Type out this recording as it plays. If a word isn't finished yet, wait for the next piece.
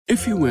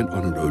If you went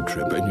on a road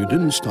trip and you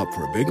didn't stop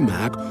for a Big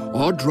Mac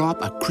or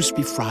drop a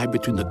crispy fry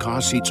between the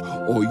car seats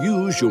or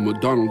use your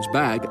McDonald's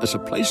bag as a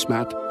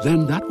placemat,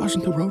 then that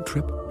wasn't a road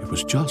trip. It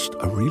was just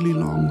a really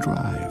long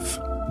drive.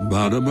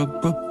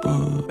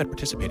 Ba-da-ba-ba-ba. At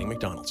participating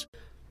McDonald's.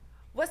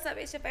 What's up?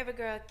 It's your favorite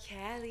girl,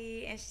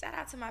 Callie, and shout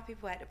out to my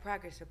people at the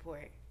Progress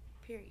Report.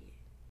 Period.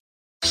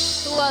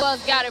 Who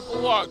else got it for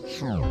what?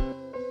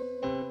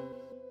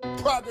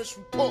 Progress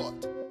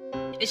Report.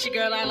 It's your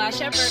girl, Lala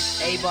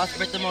Shepherd. Hey, boss,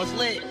 but the most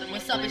lit.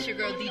 What's up? It's your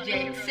girl,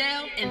 DJ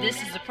Excel, and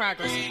this is the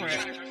Progress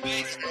Report.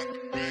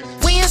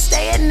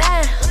 Wednesday at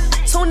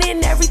 9. Tune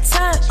in every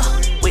time.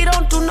 We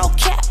don't do no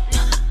cap.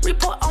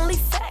 Report only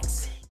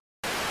facts.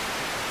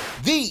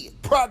 The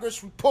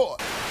Progress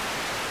Report.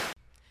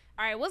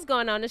 All right, what's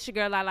going on? It's your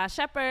girl, Lala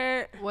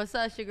Shepherd. What's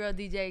up? It's your girl,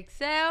 DJ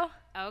Excel.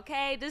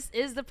 Okay, this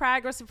is the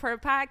Progress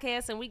Report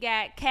podcast, and we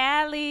got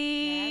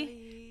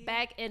Callie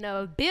back in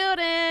the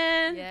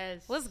building.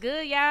 Yes. What's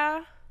good,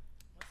 y'all?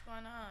 What's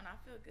going on? I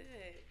feel good.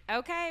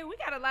 Okay, we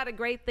got a lot of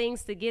great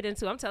things to get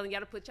into. I'm telling y'all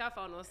to put y'all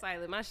phone on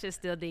silent. My shit's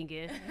still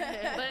dinging.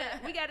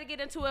 But we got to get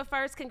into it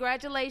first.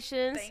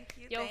 Congratulations. Thank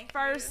you. Your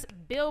first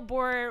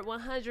Billboard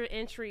 100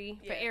 entry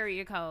for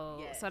area code.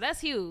 Yes. So that's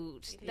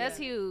huge. That's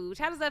huge.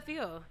 How does that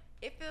feel?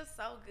 It feels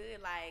so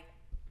good. Like,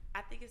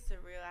 I think it's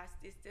surreal.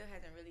 It still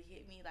hasn't really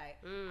hit me. Like,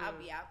 I'll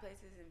be out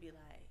places and be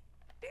like,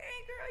 dang,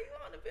 girl, you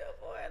on the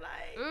Billboard.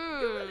 Like,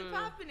 you're really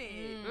popping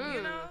it,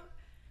 you know?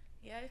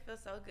 Yeah, it feels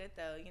so good,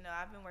 though. You know,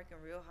 I've been working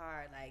real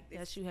hard. Like,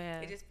 Yes, you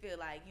have. It just feel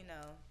like, you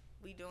know,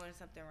 we doing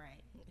something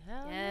right.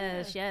 Hell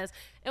Yes, yes.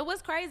 And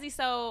what's crazy,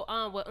 so,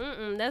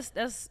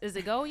 that's is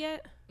it gold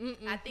yet?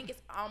 I think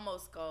it's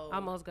almost gold.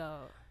 Almost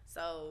gold.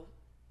 So,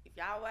 if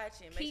y'all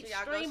watching, make Keep sure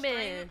y'all streaming. go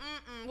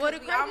stream. Well,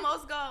 We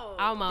almost gold.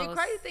 Almost. The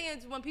crazy thing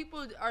is when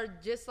people are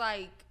just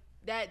like,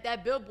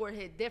 that Billboard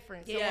hit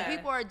different. So Yeah. when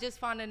people are just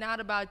finding out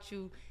about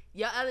you,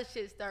 your other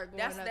shit start going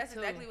That's up too.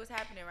 exactly what's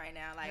happening right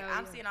now. Like, Hell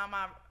I'm yeah. seeing all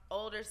my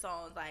older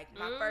songs, like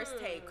my first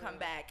tape come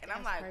back, and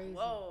I'm That's like, crazy.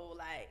 whoa,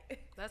 like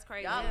That's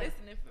crazy. y'all Yeah.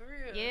 listening for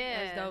real.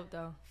 Yeah. That's dope,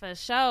 though. For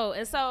sure.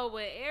 And so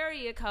with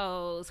area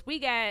codes, we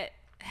got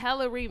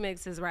hella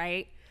remixes,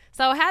 right?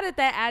 So how did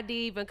that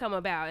idea even come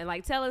about? And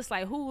like, tell us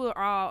like who are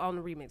all on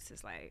the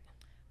remixes? Like,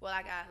 Well,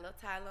 I got Lil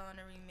Tyler on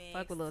the remix.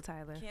 fuck with Lil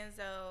Tyler.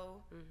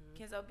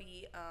 Kenzo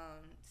B,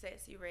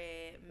 Sexy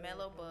Red,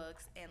 Mellow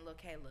Bucks, and Lil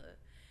Kayla.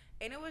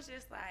 And it was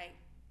just like,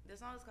 the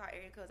song is called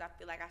Area Codes. I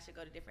feel like I should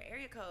go to different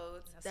area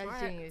codes. That's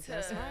genius. to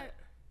That's smart.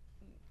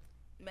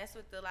 mess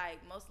with the like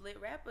most lit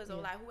rappers or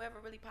like whoever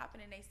really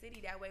popping in their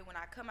city. That way, when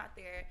I come out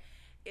there,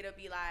 it'll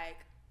be like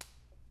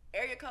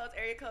area codes,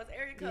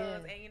 Yeah.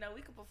 and you know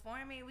we could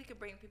perform it, we could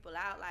bring people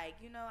out. Like,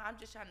 you know, I'm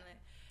just trying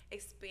to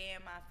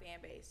expand my fan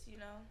base. You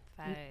know,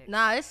 Facts.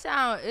 Nah,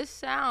 it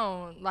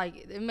sound like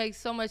it makes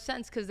so much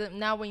sense because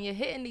now when you're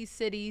hitting these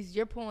cities,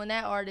 you're pulling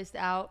that artist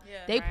out. Yeah.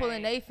 They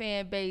pulling their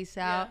fan base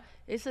out. Yeah.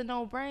 It's a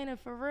no-brainer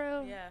for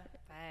real. yeah.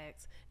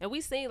 Facts. And we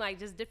seen like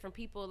just different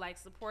people like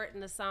supporting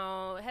the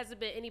song. Has it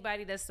been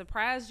anybody that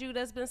surprised you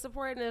that's been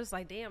supporting it? It's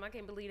like, damn, I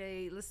can't believe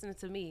they listening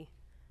to me.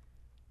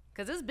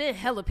 Cause it's been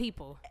hella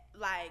people.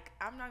 Like,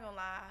 I'm not gonna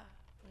lie,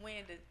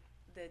 when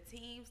the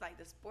teams, like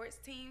the sports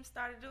teams,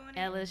 started doing it,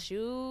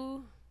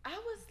 LSU. I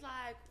was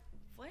like,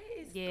 what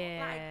is Yeah. going,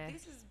 like,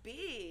 this is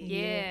big.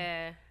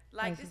 Yeah.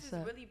 Like, That's this what's is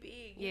up. really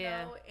big, you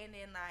Yeah. know? And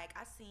then, like,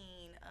 I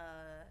seen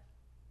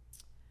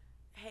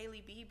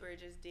Hailey Bieber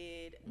just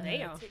did a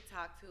Damn.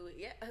 TikTok to it.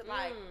 Yeah,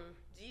 like,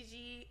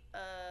 Gigi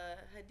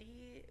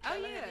Hadid. Oh,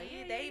 Bella yeah, Hadid,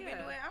 yeah, they yeah. been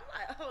doing it.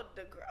 I'm like, oh,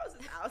 the girls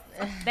is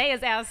outside. They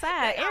is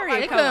outside. They Area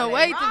They code. couldn't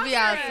wait to be Roster.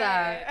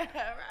 outside.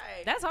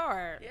 Right. That's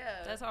hard.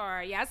 Yeah. That's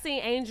hard. Yeah, I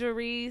seen Angel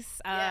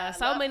Reese. Yeah,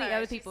 So love many her.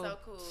 other She's people. so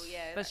cool,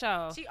 yeah. For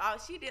sure.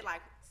 She did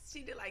like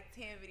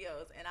 10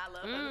 videos, and I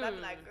love her. I be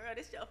like, girl,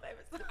 this your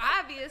favorite song.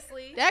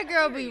 Obviously. That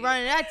girl be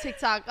running that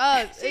TikTok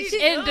up. And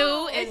she And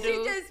do.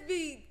 just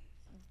be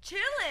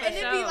chilling. and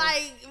it sure.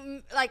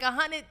 be like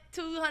 100,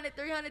 200,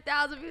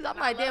 300,000 views. I'm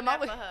like, damn, I I love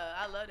would. that for her.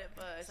 I love that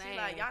for her. Same. She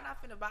like, y'all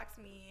not finna box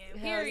me in.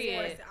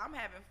 Period. I'm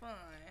having fun.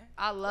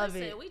 I love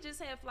Listen, it. we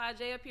just had Fly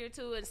J up here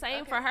too, and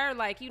same Okay. for her.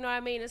 Like, you know what I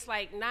mean? It's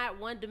like not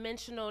one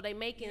dimensional. They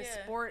making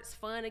Yeah. sports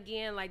fun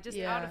again. Like, just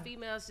all Yeah. the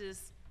females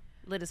just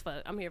lit as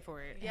fuck. I'm here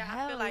for it. Yeah, I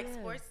Hell feel like yeah.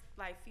 sports,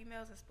 like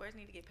females in sports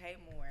need to get paid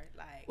more.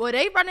 Like, Well,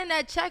 they running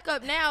that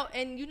checkup now,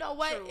 and you know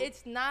what? True.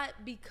 It's not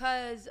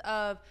because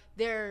of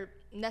their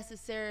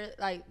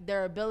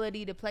their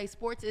ability to play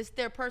sports. It's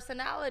their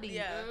personality,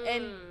 Yeah.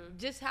 and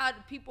just how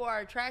the people are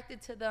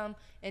attracted to them.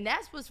 And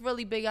that's what's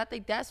really big. I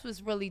think that's what's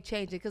really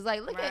changing. Cause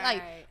like, look at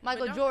like Right.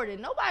 Michael don't-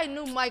 Jordan. Nobody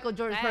knew Michael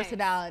Jordan's Facts.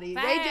 personality.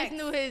 They Facts. just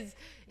knew his.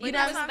 But You know,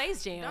 that's what I'm what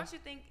Space Jam. don't you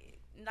think,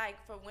 like,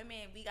 for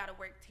women, we gotta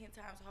work 10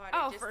 times harder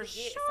Oh, just for to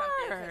get sure.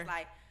 something? Because,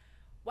 like,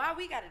 why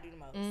we gotta do the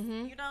most?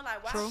 You know,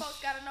 like, why folks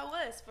gotta know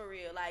us for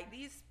real? Like,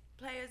 these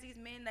players, these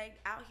men, they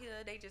out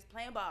here, they just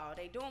playing ball.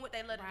 They doing what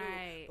they love to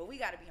do. But we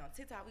gotta be on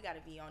TikTok. We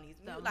gotta be on these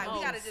like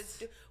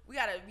we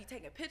gotta be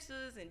taking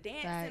pictures and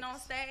dancing on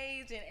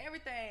stage and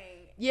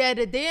everything. Yeah,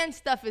 the dance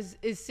stuff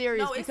is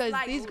serious because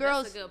like, these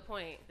girls. That's a good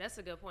point. That's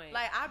a good point.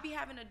 Like I be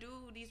having to do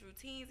these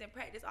routines and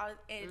practice all this,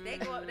 and they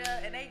go up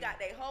there and they got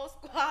their whole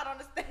squad on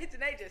the stage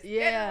and they just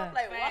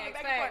like walking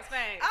back and forth.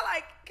 I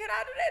like, can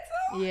I do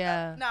that too?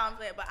 Yeah. No, I'm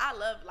saying, but I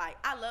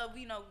love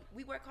you know,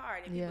 we work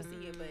hard and people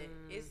see it, but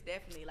it's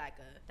definitely like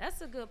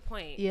That's a good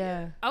point.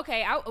 Yeah.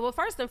 Okay. Well,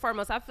 first and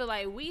foremost, I feel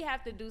like we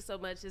have to do so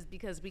much is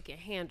because we can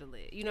handle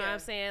it. You know what I'm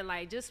saying?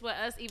 Like just with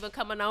us even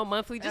coming on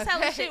monthly, just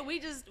telling shit, we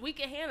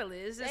can handle it.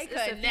 It's just it's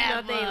a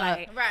female thing,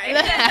 like right.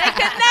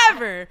 They could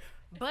never.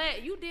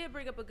 But you did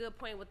bring up a good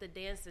point with the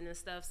dancing and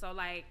stuff. So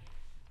like,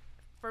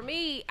 for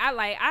me, I'm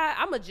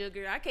a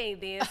jugger. I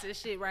can't dance and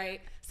shit,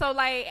 right? So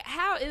like,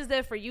 how is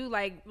that for you?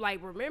 Like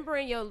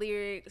remembering your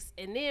lyrics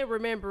and then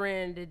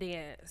remembering the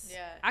dance.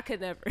 Yeah. I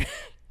could never.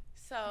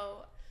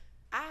 So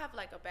I have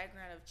like a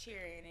background of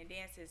cheering and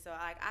dancing. So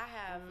like I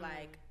have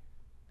like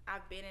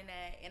I've been in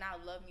that and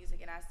I love music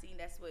and I've seen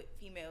that's what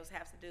females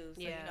have to do.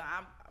 So you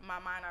know, my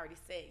mind already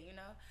set, you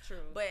know? True.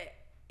 But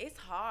it's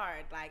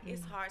hard. Like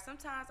it's hard.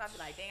 Sometimes I'll be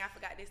like, dang, I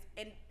forgot this.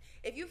 And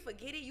if you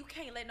forget it, you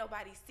can't let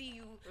nobody see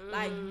you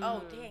like,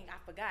 oh dang, I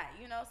forgot.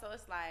 You know? So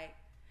it's like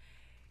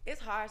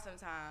it's hard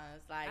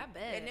sometimes. Like I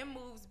bet. And them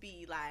moves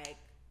be like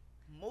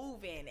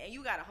moving and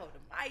you gotta hold the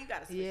mic, you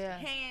gotta switch your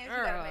hands, Girl.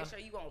 you gotta make sure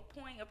you on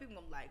point or people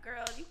gonna be like,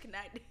 girl, you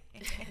cannot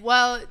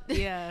Well,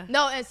 yeah.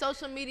 No, and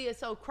social media is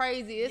so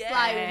crazy. It's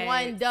like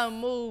one dumb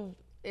move.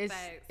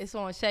 It's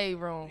on Shade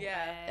Room.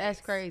 Yeah.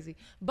 That's crazy.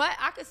 But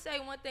I could say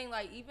one thing,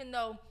 like even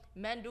though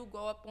men do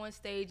go up on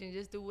stage and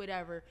just do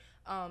whatever,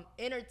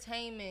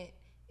 entertainment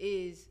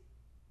is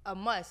a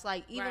must.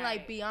 Like even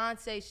like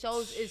Beyonce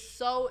shows is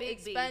so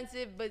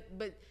expensive, but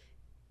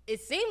it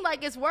seemed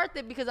like it's worth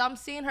it because I'm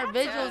seeing her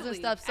visuals and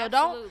stuff. So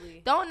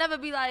don't never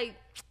be like,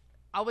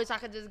 I wish I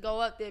could just go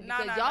up there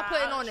because y'all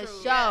putting on a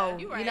show. Yeah,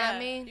 you know what I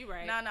mean? You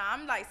right. No,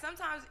 I'm like,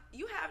 sometimes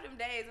you have them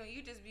days when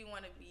you just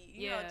want to be,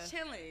 you know,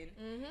 chilling.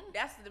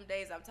 That's them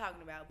days I'm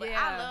talking about. But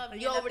I love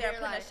being up there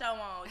putting a show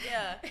on.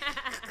 Yeah.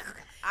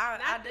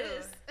 I do.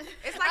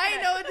 It's like I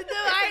ain't know what to do.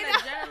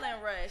 It's an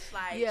adrenaline rush.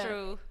 Like,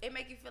 True. It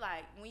make you feel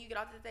like when you get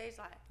off the stage,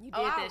 like, you did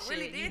oh, that I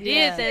really shit. did You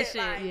that did that shit.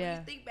 shit. Like, when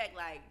you think back,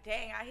 like,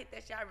 dang, I hit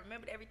that shit. I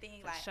remembered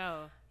everything. Like,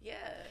 Show. Yeah.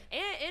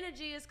 And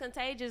energy is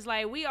contagious.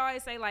 Like we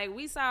always say, like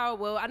we saw.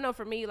 Well, I know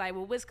for me, like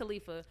with Wiz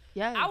Khalifa,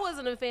 I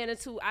wasn't a fan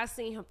until I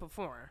seen him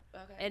perform.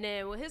 Okay. And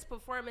then with his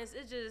performance,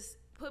 it just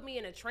put me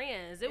in a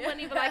trance. It wasn't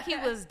even like he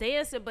was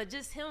dancing, but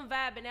just him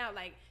vibing out.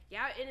 Like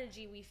y'all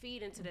energy, we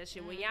feed into that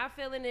shit. When y'all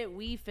feeling it,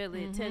 we feel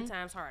it 10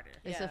 times harder.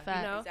 It's a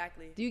fact. You know?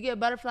 Exactly. Do you get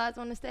butterflies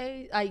on the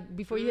stage, like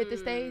before you hit the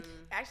stage?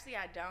 Actually,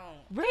 I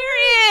don't.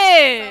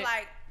 Period. So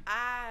like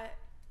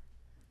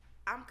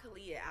I'm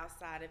Kalia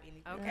outside of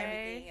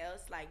everything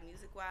else, like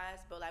music wise.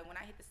 But like when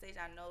I hit the stage,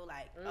 I know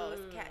like, oh,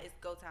 it's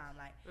go time.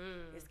 Like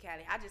it's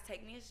Cali. I just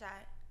take me a shot.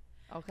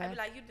 Okay. I be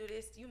like, you do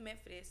this, you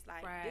meant for this.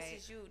 Like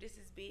this is you. This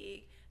is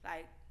big.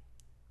 Like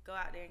go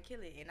out there and kill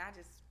it. And I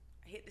just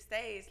hit the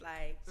stage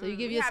like. So you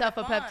give yourself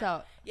a pep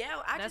talk.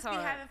 Yeah, I just be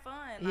having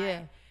fun.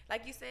 Like,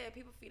 like you said,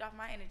 people feed off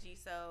my energy.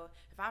 So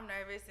if I'm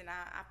nervous and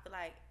I feel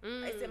like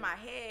it's in my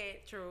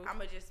head,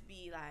 I'ma just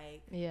be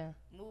like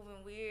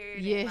moving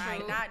weird and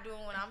like not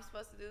doing what I'm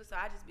supposed to do. So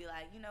I just be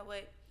like, you know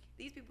what?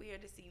 These people here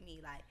to see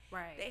me.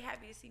 Like they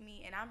happy to see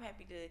me and I'm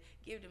happy to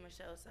give them a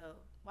show. So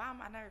why am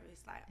I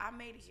nervous? Like I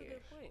made it here.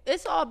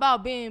 It's all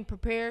about being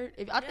prepared.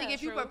 I think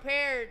if you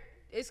prepared,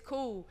 it's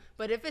cool.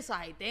 But if it's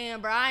like,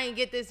 damn, bro, I ain't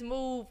get this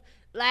move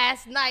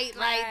last night,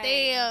 like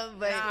damn,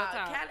 but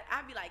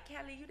I'd be like,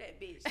 Kelly, you that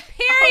bitch.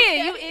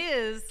 Period. You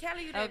is.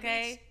 Kelly, you that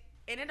bitch.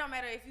 And it don't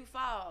matter if you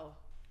fall.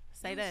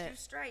 Say that. You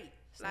straight.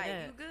 Like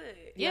you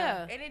good.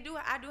 Yeah. And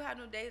I do have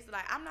no days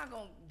like I'm not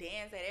gonna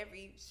dance at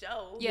every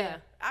show. Yeah.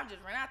 I'm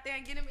just run out there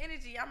and get him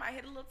energy. I might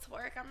hit a little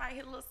twerk, I might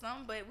hit a little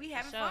something, but we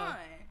having fun.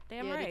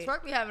 Damn right. The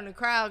twerk be having the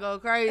crowd go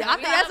crazy. I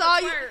think that's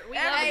all you. We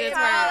love a good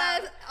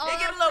twerk. They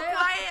get a little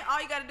quiet.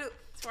 All you gotta do.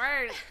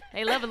 Twerk.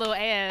 They love a little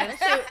ass.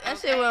 That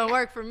shit wouldn't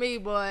work for me,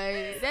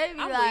 boy. They be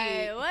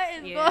like, what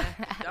is going?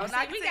 Don't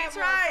knock we got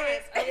try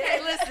it.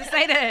 Okay, listen,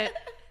 say that.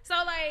 So,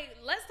 like,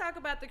 let's talk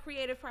about the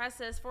creative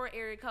process for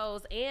Eric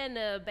Coles and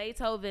the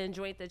Beethoven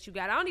joint that you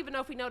got. I don't even know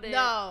if we know that.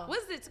 No.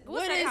 What's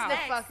what it is called? the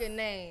fucking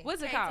name?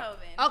 What's it called?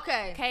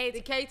 Okay. The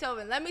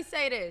Beethoven. Let me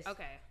say this.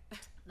 Okay.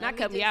 Not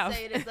cut me off.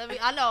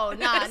 I know.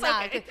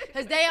 Nah.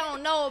 Because they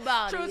don't know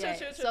about it yet.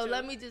 True. So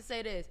let me just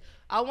say this.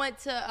 I went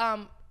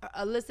to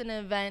a listening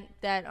event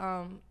that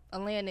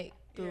Atlantic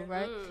threw,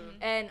 right?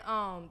 And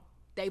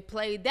they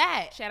played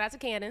that. Shout out to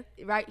Cannon.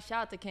 Right?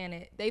 Shout out to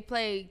Cannon. They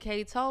played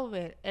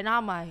Beethoven. And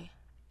I'm like,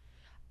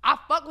 I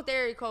fuck with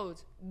Eric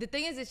Coles. The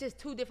thing is, it's just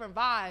two different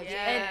vibes.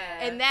 Yeah.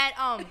 And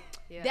that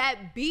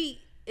that beat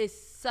is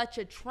such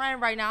a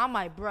trend right now. I'm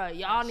like, bruh,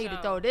 y'all need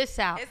to throw this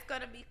out. It's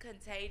gonna be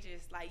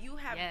contagious. Like you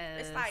have,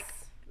 it's like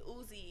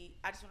Uzi.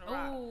 I just wanna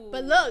rock.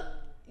 But look,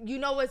 you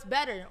know what's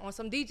better on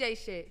some DJ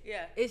shit?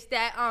 Yeah. It's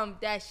that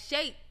that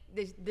shape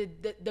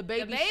the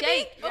baby Baby?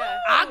 shake. Yeah.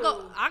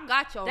 I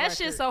got your That record.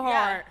 shit so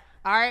hard.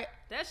 All right.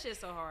 That shit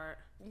so hard.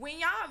 When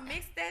y'all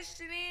mix that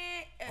shit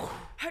in,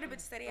 heard the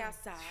bitch say they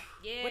outside.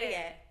 Yeah. Where they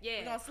at? Yeah.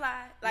 We gonna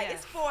slide? Like, Yeah.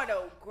 it's for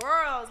the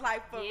girls.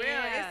 Like, for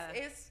Yeah.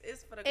 real.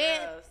 It's for the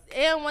girls.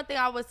 And one thing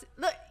I was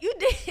look, you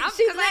did. Because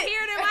I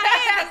hear it in my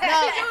head.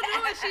 She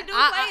do it. She do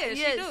play it.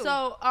 Yeah. She do.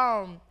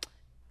 So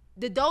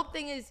the dope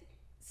thing is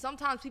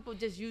sometimes people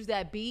just use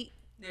that beat.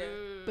 Yeah.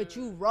 But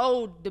you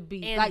rolled the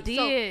beat. And like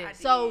did.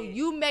 So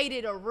you made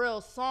it a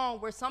real song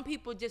where some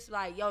people just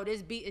like, yo,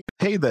 this beat is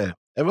Hey there,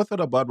 ever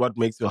thought about what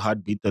makes your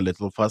heart beat a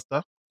little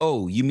faster?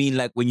 Oh, you mean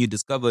like when you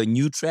discover a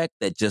new track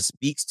that just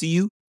speaks to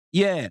you?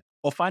 Yeah,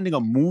 or finding a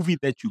movie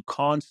that you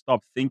can't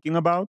stop thinking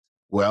about?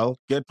 Well,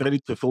 get ready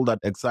to feel that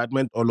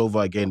excitement all over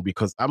again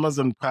because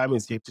Amazon Prime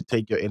is here to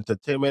take your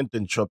entertainment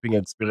and shopping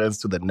experience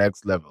to the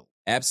next level.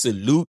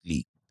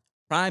 Absolutely.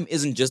 Prime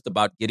isn't just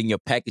about getting your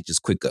packages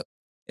quicker.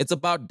 It's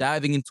about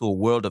diving into a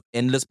world of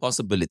endless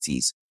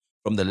possibilities,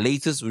 from the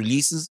latest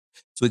releases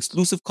to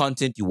exclusive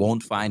content you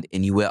won't find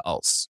anywhere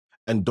else.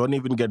 And don't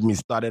even get me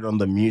started on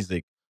the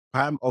music.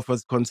 Prime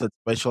offers concert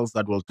specials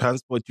that will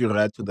transport you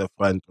right to the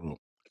front row.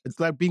 It's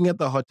like being at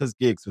the hottest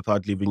gigs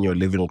without leaving your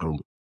living room.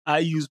 I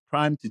use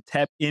Prime to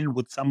tap in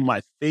with some of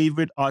my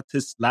favorite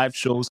artists' live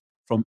shows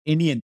from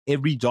any and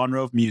every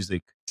genre of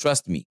music.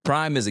 Trust me,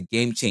 Prime is a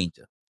game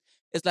changer.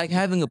 It's like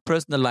having a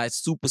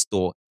personalized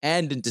superstore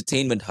and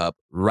entertainment hub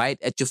right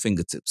at your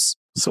fingertips.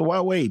 So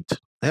why wait?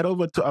 Head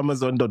over to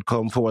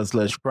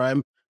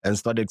amazon.com/Prime and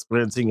start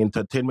experiencing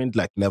entertainment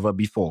like never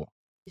before.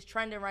 It's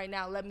trending right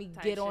now. Let me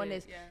Type get on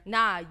shit, this. yeah.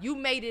 Nah, you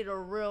made it a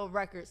real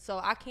record. So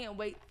I can't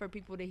wait for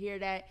people to hear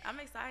that. I'm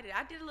excited.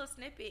 I did a little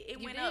snippet. It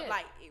You went did. up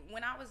like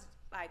when I was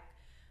like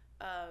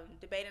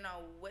debating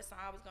on what song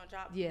I was gonna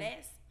drop Yeah.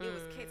 next. It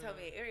was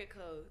K-Tove area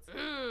codes,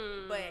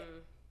 but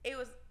it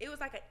was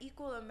like an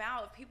equal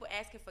amount of people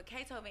asking for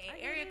K-Tove and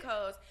area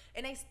codes,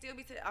 and they still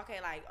be okay,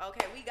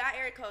 we got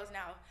area codes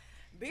now.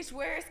 Bitch,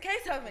 where is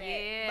K-Tove at?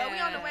 Yeah. But we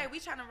on the way. We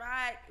trying to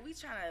ride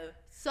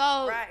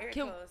So area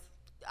can, codes.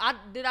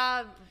 did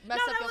I mess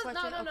up your No,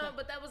 question? no, Okay.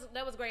 but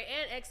that was great.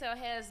 And XL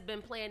has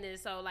been playing it,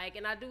 so like,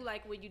 and I do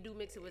like when you do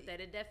mix it with that.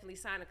 It definitely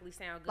sonically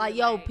sound good. Like,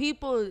 yo,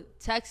 people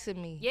texting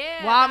me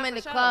Yeah, while I'm nah, in for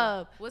the sure.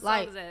 club. What like,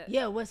 song is that?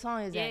 Yeah, what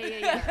song is that?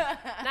 Yeah.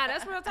 Nah,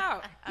 that's real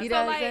talk. You So,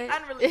 know what like,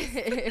 I'm Unreleased.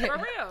 saying? for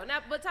real. Now,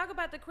 but talk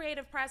about the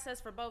creative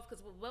process for both,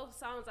 because with both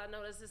songs, I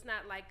noticed it's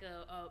not like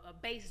a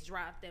bass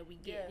drop that we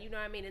get. Yeah. You know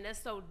what I mean? And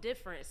that's so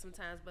different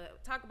sometimes.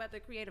 But talk about the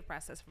creative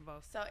process for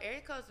both. So area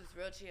codes was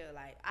real chill.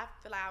 Like, I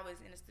feel like I was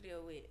in the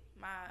studio with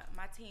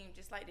my team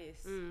just like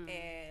this,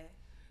 and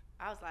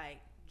I was like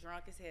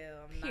drunk as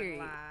hell. I'm not gonna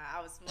lie.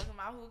 I was smoking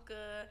my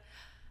hookah.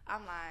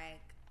 I'm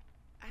like,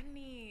 I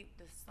need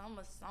the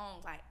summer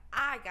songs. Like,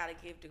 I gotta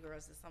give the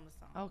girls the summer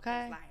songs.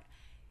 Okay. It's like,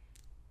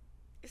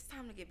 it's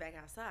time to get back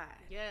outside.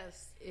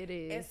 Yes. It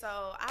is. And so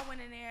I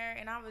went in there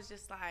and I was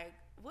just like,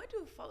 what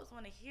do folks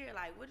want to hear?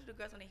 Like, what do the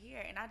girls want to hear?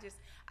 And I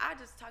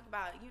just talk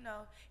about,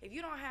 if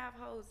you don't have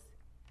hoes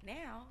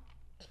now,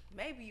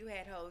 maybe you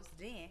had hoes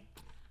then.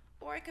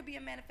 Or it could be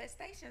a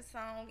manifestation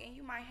song and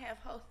you might have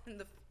hoes in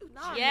the future.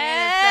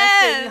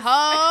 Manifesting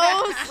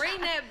hoes.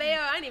 Ring that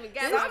bell. I ain't even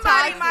got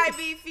Somebody might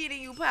be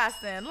feeding you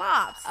pasta and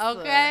lobster.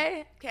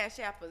 Okay. Cash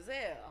App or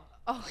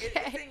Zelle. Okay.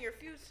 It's in your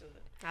future.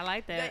 I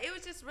like that. But it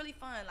was just really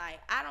fun. Like,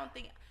 I don't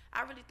think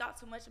I really thought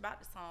too much about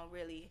the song,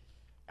 really.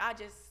 I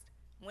just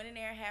went in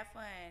there and had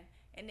fun.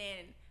 And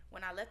then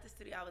when I left the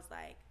studio, I was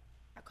like,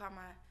 I called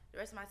the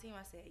rest of my team.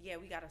 I said, yeah,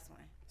 we got us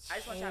one. I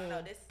just want y'all to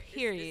know this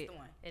Period. the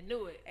one. And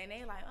knew it. And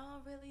they like,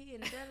 oh, really?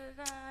 And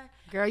da-da-da.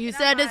 Girl, you And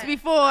said I'm this like-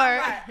 before. I'm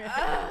like,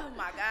 oh,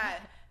 my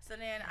God. So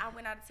then I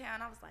went out of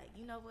town. I was like,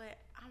 you know what?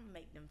 I'm going to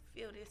make them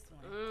feel this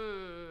one.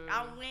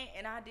 I went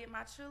and I did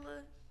my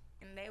Trilla.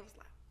 And they was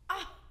like,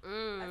 oh.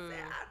 I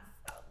said,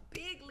 I'm so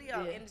big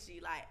Leo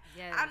energy. Like,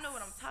 I know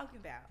what I'm talking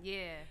about.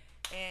 Yeah.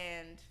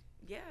 And,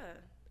 yeah.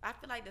 I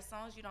feel like the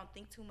songs you don't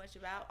think too much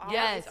about always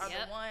Yes. are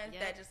the ones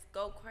that just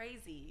go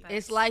crazy.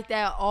 It's like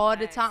that all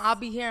the time. Facts. I'll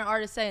be hearing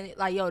artists saying,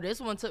 like, yo, this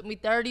one took me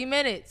 30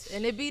 minutes.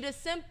 And it be the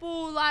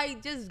simple,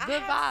 like, just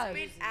good I have vibes.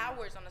 spent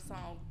hours on the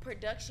song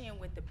production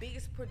with the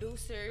biggest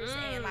producers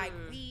and like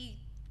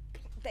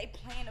they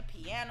playing the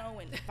piano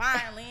and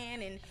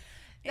violin and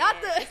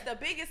it's the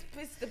biggest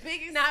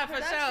Nah, for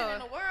production sure. in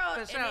the world. For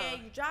and sure.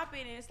 then you drop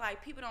it and it's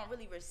like people don't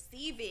really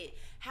receive it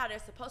how they're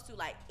supposed to.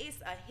 Like, it's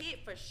a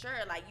hit for sure,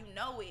 like, you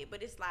know it,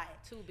 but it's like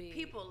Too big.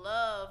 people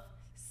love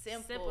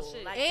simple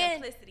shit. like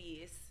And-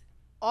 simplicity is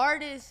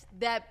Artists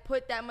that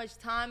put that much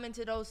time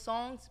into those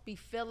songs be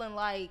feeling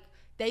like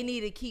they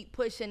need to keep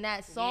pushing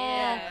that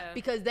song Yeah.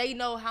 because they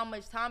know how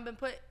much time been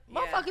put. Yeah.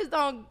 Motherfuckers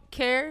don't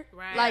care.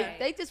 Right. Like,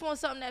 they just want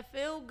something that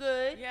feel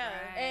good. Yeah.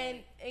 And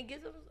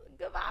gives them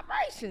good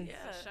vibrations.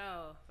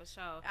 Yeah. For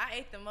sure. I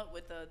ate them up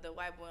with the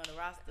white boy on the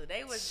roster.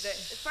 They was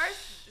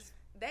first.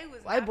 They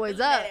was White not boys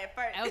feeling up. that at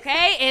first.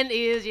 Okay, and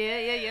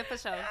yeah, for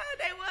sure. Yeah,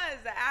 they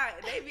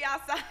was. They be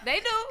outside. They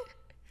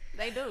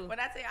do. When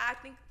I tell you, I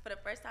think for the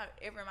first time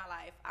ever in my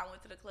life, I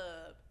went to the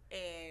club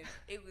and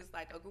it was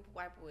like a group of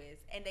white boys,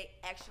 and they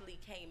actually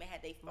came and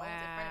had their phones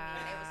in front of me,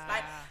 and they was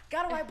like,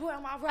 "Got a white boy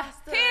on my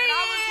roster." Period. And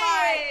I was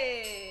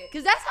like,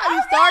 because that's how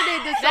you started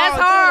the song. That's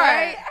too, hard.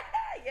 right?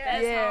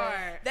 That's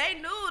hard. They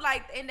knew,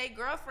 like, and their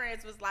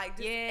girlfriends was like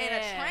just in a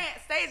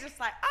trance. They just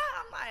like,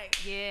 I'm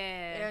like,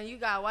 And you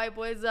got white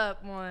boys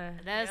up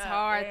one. That's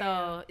hard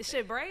though.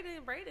 Shit,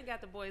 Braden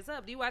got the boys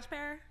up. Do you watch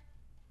Power?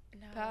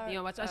 No. You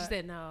don't watch? I just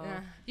said no. Yeah.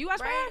 You watch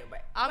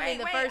Power? I'm in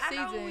the first I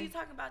know season. who you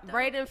talking about though.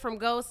 Braden from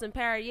Ghost and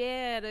Power.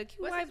 Yeah, the cute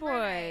What's white his real boy.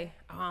 name?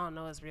 Oh, I don't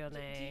know his real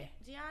name.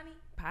 Gianni?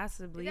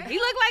 Possibly. Is that He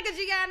look like a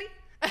Gianni.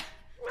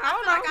 I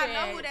feel like I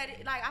know who that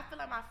is. Like, I feel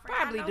like my friend,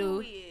 Probably I know do. who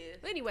he is.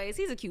 But anyways,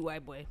 he's a cute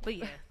white boy. But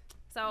yeah.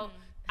 So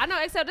I know,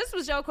 except this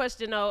was your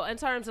question though, in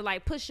terms of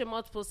like pushing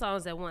multiple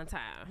songs at one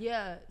time.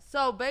 Yeah.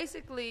 So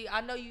basically,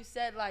 I know you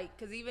said like,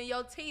 cause even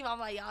your team, I'm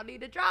like, y'all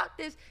need to drop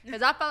this,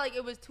 cause I felt like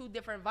it was two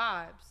different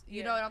vibes.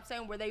 You know what I'm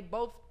saying? Where they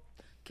both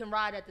can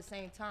ride at the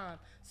same time.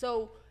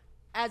 So,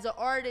 as an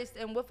artist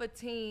and with a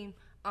team,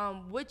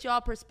 what's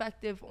y'all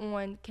perspective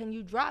on, can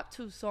you drop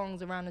two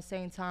songs around the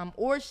same time,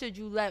 or should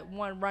you let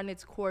one run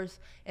its course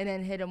and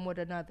then hit them with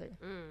another?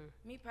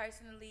 Me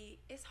personally,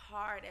 it's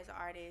hard as an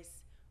artist,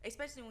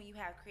 especially when you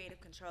have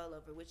creative control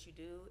over what you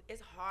do.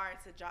 It's hard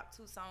to drop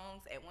two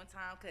songs at one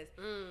time because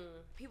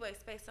people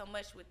expect so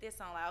much with this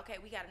song. Like, okay,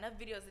 we got enough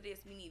videos of this,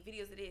 we need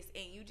videos of this,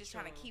 and you just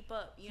trying to keep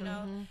up, you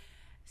know?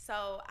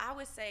 So I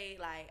would say,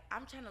 like,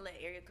 I'm trying to let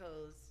area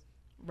codes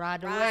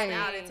Ride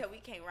out until we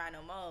can't ride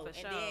no more. For and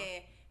sure.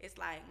 then it's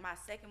like my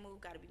second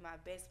move got to be my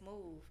best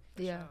move.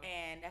 Yeah.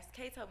 And that's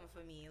K-Tobin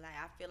for me. Like,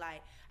 I feel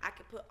like I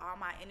could put all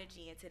my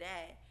energy into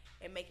that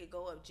and make it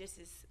go up just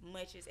as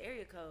much as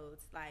area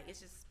codes. Like, it's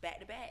just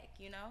back to back,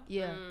 you know?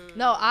 Yeah.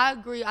 No, I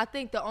agree. I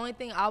think the only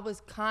thing I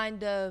was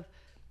kind of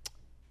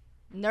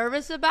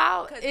nervous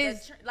about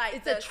is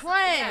it's a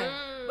trend.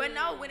 Yeah. But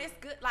no, when it's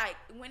good, like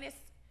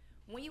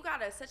when you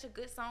got such a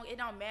good song, it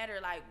don't matter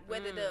like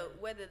whether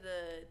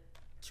the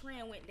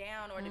trend went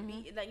down or the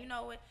beat. Like, you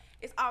know what?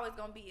 It's always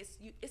gonna be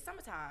it's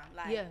summertime.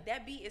 Like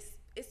that beat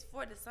is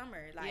for the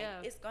summer. Like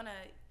it's gonna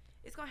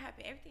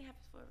happen. Everything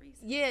happens for a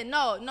reason. Yeah,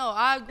 no,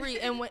 I agree.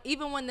 And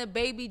even when the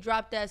baby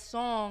dropped that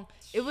song,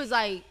 it was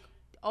like,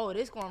 oh,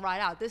 this gonna ride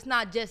out. This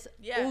not just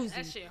Uzi.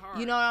 That shit hard.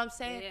 You know what I'm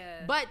saying?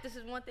 Yeah. But this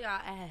is one thing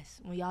I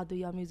asked when y'all do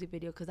y'all music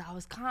video, because I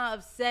was kind of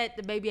upset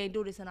the baby ain't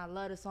do this, and I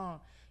love the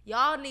song.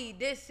 Y'all need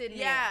this in there.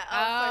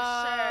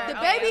 Yeah, for sure.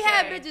 The baby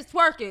had bitches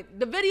twerking.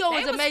 The video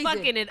was amazing.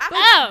 Fucking it up.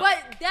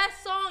 But that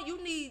song,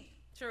 you need.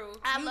 True.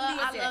 I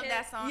love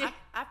that song. Yeah.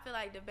 I feel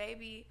like the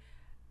baby,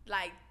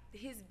 like,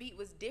 his beat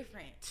was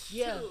different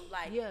too.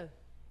 Like,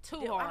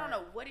 too hard. I don't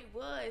know what it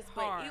was,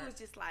 but it was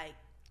just like,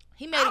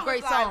 he made a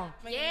great song.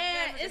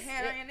 Yeah, it's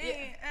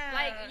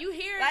like you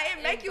hear it, like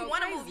it make you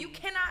want to move. You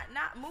cannot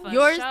not move.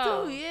 Yours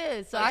too,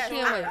 yeah. So I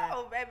can't wait.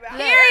 Oh, baby.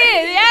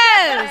 Period.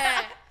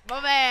 Yes. My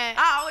bad.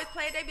 I always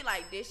play. They be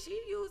like, did she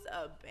use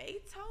a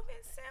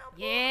Beethoven sample?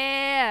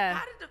 Yeah.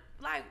 How did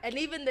and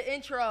even the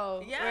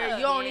intro, yeah, where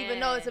you don't even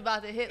know it's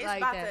about to hit it's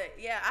like that.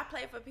 I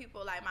play for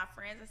people like my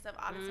friends and stuff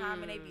all the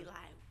time, and they be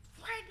like,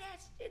 "Where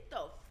that shit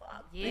the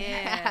fuck?"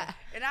 Yeah.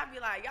 And I be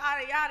like,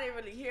 y'all didn't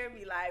really hear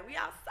me. Like, we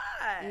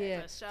outside.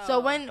 Yeah. For sure. So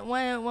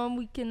when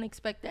we can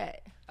expect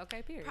that?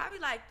 Okay. Period. Probably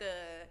like the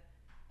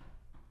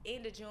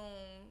end of June.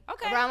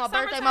 Okay. Around my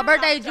birthday. Summertime. My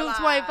birthday is June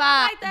 25.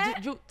 Like that.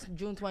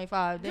 June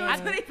 25. June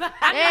 25.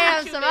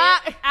 Damn,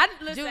 Samad.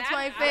 Listen, June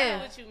 25th. I know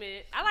what you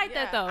meant. I like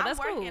that though. That's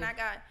I'm working. cool. I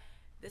got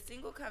the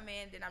single come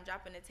in, then I'm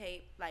dropping the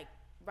tape like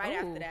right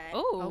after that.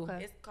 Ooh.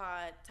 Okay. It's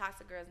called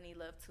Toxic Girls Need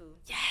Love Too.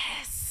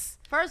 Yes.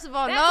 First of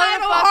all, That no,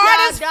 title the fuck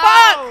hard as y'all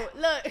fuck.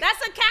 don't. Look,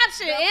 That's a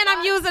caption, and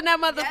I'm using that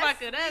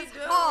motherfucker. Yes, That's we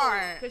do.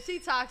 hard. cause she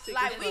toxic.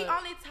 Like, as we fuck.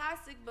 only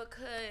toxic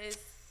because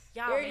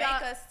y'all Here make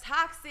y'all- us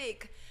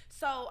toxic.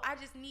 So I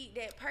just need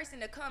that person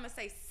to come and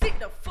say, sit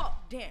the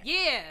fuck down.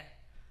 Yeah.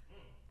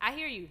 I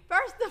hear you.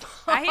 First of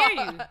all, I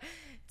hear you.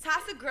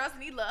 Toxic girls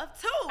need love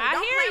too. I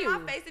Don't hear play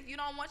you. my face if you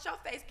don't want your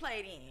face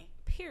played in.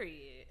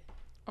 Period.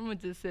 I'm gonna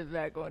just sit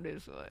back on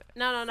this one.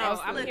 No.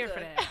 Sex I'm here liquor. for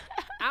that.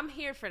 I'm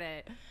here for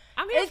that.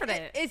 I'm here for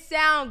that. It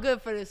sound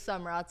good for this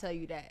summer. I'll tell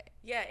you that.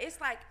 Yeah, it's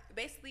like,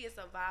 basically it's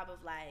a vibe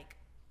of like,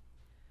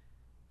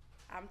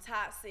 I'm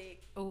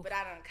toxic, Oof. but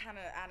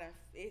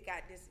it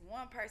got this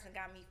one person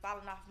got me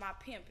falling off my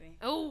pimping.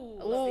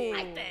 Ooh,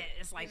 like that.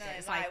 It's like that.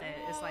 It's like that.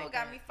 It's ooh, like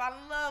got that. me falling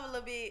in love a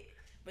little bit,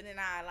 but then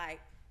I like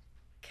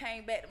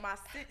came back to my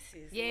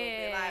senses. Yeah. a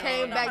little bit, like,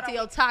 Came back to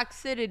your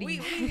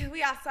toxicity.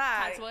 We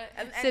outside. That's what?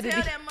 And City.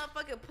 tell that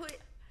motherfucker put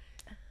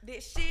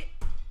this shit.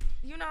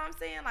 You know what I'm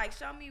saying? Like,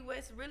 show me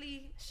what's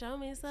really. Show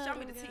me something. Show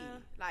me the tea.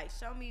 girl. Like,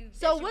 show me.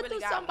 So that you what really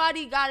do got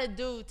somebody gotta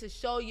do to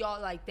show y'all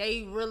like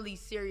they really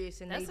serious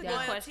and That's they a down?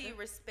 good Loyalty, question.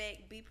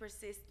 respect, be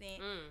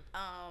persistent,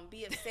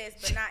 be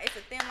obsessed, but not. It's a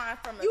thin line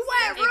from You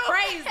went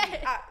obsessed real and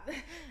crazy.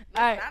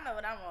 Alright. I know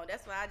what I'm on.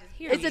 That's why I just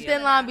Hear It's you. a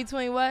thin line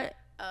between what?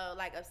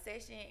 like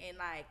obsession and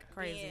like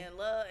Crazy. being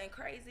love and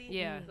crazy.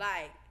 Yeah.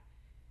 Like,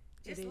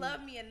 just It is.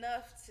 love me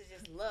enough to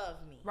just love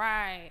me.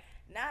 Right.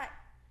 Not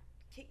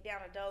kick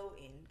down a door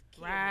and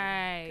kill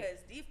right. me.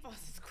 Because these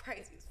folks is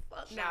crazy as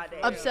fuck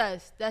nowadays.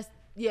 Obsessed.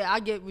 I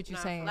get what you're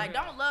saying. Like,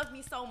 don't love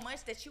me so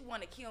much that you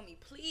want to kill me,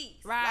 please.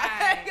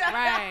 Right, like,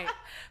 right.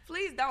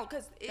 Please don't,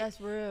 because that's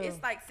real.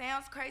 It's like,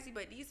 sounds crazy,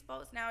 but these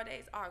folks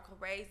nowadays are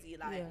crazy.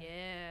 Like,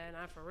 yeah,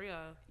 not for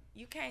real.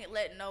 You can't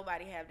let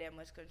nobody have that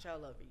much control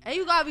over you. And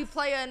you gotta be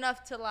player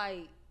enough to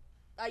like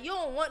you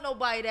don't want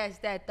nobody that's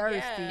that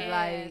thirsty.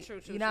 Like,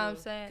 true, you know what I'm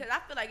saying? Because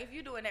I feel like if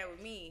you're doing that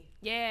with me,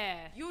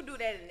 you do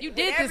that. You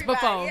did this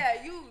before.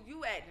 Yeah,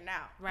 you acting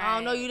out. Right. I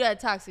don't know you that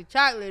toxic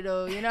chocolate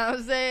though. You know what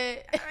I'm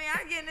saying? I mean,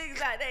 I get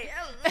niggas out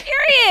there.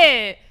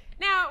 Period.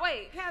 Now,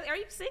 wait, Callie, are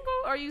you single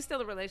or are you still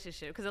in a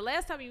relationship? Because the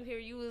last time you were here,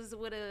 you was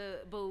with a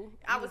boo.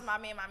 I was my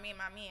man.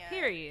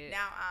 Period.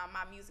 Now,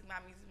 my music.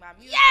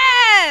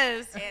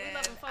 Yes! And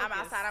I'm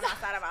outside.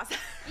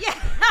 Yeah.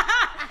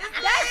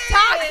 That's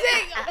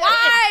toxic.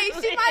 Why?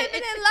 She might have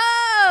been in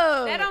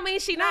love. That don't mean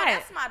she not.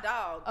 That's my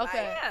dog.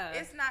 Okay. Like, yeah.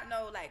 It's not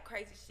no, like,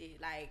 crazy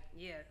shit. Like,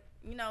 you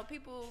know,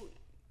 people,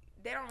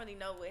 they don't really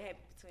know what happened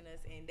between us,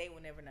 and they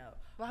will never know.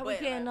 Why we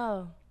can't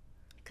know?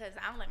 Because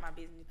I don't like my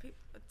business. People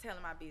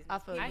telling my business.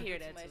 I hear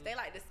that too much. too. They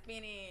like to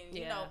spin in,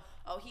 you know,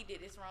 oh, he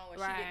did this wrong or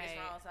she did this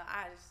wrong. So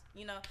I just,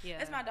 you know,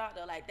 that's my dog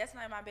though. Like, that's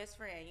not my best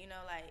friend. You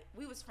know, like,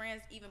 we was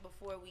friends even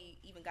before we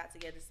even got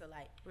together. So,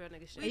 like, real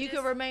nigga shit. You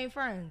can remain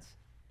friends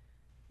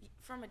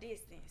from a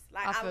distance.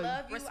 Like, I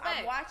love you. Respect.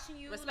 I'm watching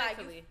you.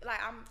 Respectfully. Like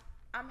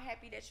I'm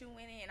happy that you're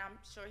winning, and I'm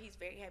sure he's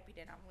very happy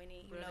that I'm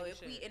winning. You know,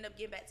 if we end up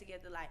getting back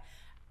together, like,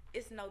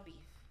 it's no beef.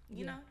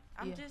 You know,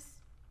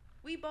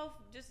 we both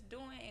just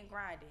doing and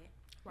grinding.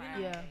 Right.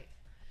 You know? Yeah.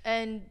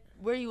 And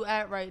where you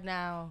at right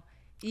now,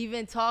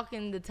 even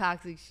talking the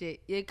toxic shit,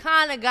 you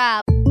kind of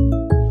got.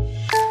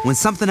 When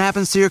something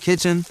happens to your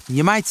kitchen,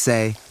 you might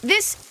say,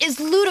 "This is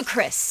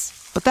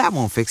ludicrous." But that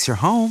won't fix your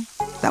home.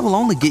 That will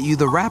only get you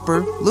the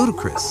rapper,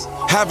 Ludacris.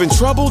 Having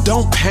trouble?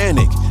 Don't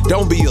panic.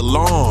 Don't be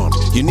alarmed.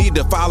 You need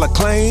to file a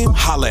claim?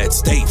 Holla at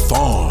State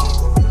Farm.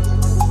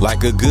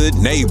 Like a good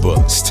neighbor,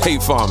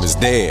 State Farm is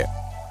there.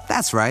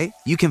 That's right.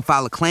 You can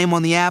file a claim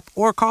on the app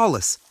or call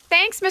us.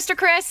 Thanks, Mr.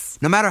 Chris.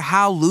 No matter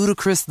how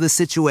ludicrous the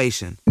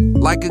situation,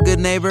 like a good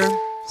neighbor,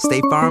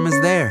 State Farm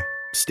is there.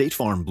 State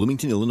Farm,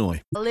 Bloomington,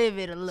 Illinois. Live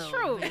it a little.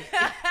 True. bit.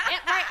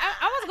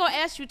 I was gonna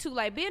ask you too,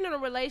 like, being in a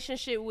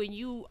relationship when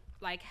you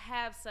like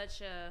have such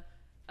a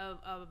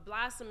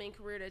blossoming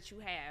career that you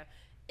have,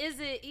 is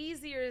it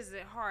easier or is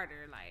it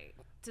harder, like,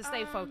 to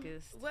stay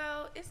focused?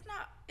 Well, it's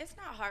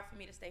not hard for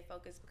me to stay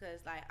focused because,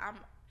 like, I'm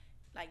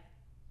like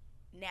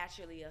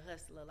naturally a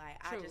hustler. Like,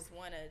 I just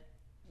want to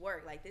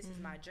work. Like, this is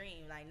my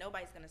dream. Like,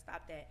 nobody's gonna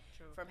stop that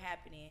from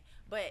happening.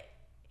 But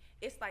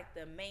it's like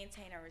the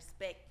maintain and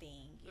respect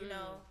thing. You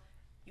know,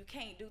 you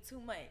can't do too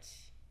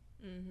much,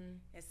 and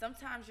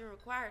sometimes you're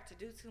required to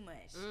do too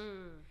much.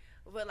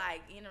 But,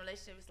 like, in a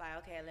relationship, it's like,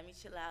 okay, let me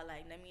chill out.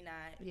 Like, let me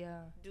not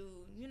do,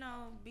 you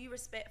know, be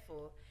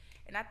respectful.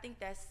 And I think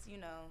that's, you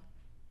know,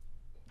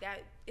 that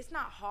it's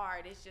not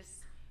hard. It's just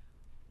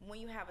when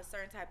you have a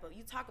certain type of,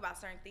 you talk about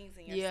certain things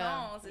in your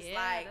songs, it's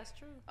like, that's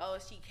true. Oh,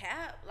 she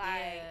cap?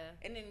 Like,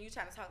 and then you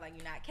trying to talk like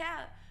you're not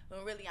cap,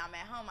 when really I'm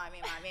at home, my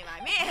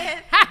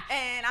man.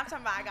 And I'm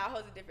talking about I got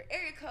hoes in different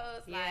area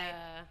codes. Like,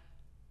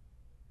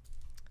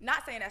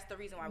 not saying that's the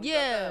reason why we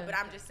broke up, but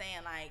I'm just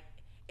saying, like,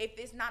 if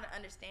it's not an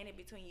understanding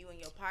between you and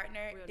your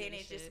partner, then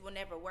it just will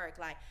never work.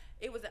 Like,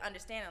 it was an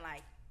understanding.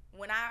 Like,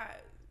 when I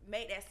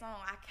made that song,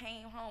 I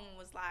came home and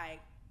was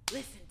like,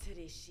 listen to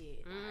this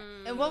shit.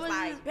 Like, and what was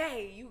like,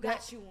 babe, you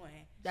got you one.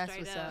 That's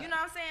what's up. You know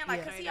what I'm saying?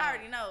 Like, because he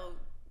already know,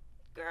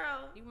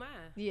 girl, you mine.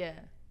 Yeah.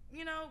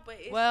 You know, but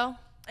it's,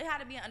 it had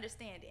to be an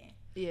understanding.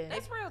 Yeah.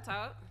 That's real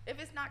talk. If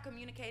it's not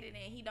communicated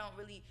and he don't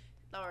really,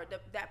 or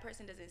that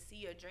person doesn't see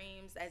your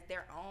dreams as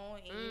their own,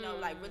 and you know,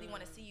 like, really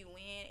want to see you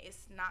win,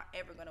 it's not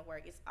ever gonna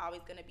work. It's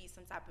always gonna be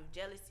some type of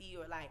jealousy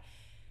or like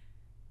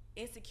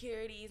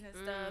insecurities and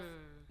stuff,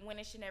 when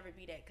it should never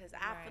be that. Because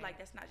I feel like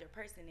that's not your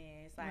person.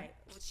 And it's like,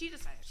 well, she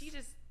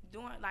just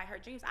doing like her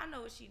dreams. I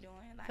know what she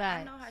doing. Like,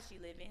 I know how she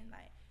living.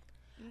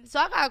 Like, so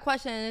I got a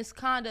question, and it's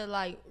kind of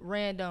like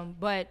random,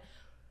 but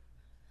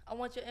I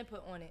want your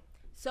input on it.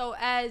 So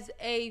as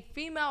a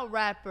female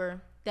rapper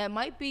that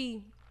might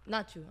be,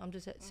 not you, I'm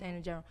just saying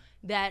in general,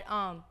 that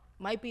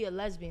might be a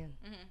lesbian,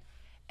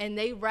 and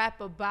they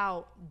rap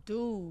about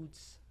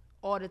dudes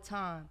all the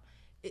time,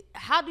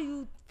 how do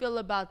you feel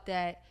about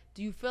that?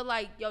 Do you feel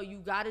like, yo, you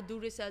got to do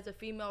this as a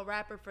female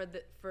rapper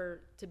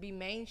to be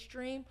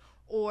mainstream,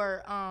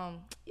 or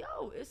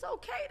yo, it's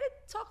okay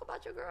to talk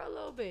about your girl a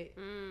little bit?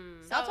 So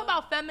I'm talking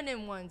about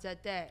feminine ones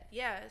at that.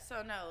 Yeah.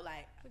 So no,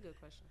 like, that's a good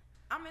question.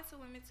 I'm into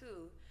women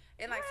too,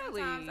 and like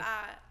really?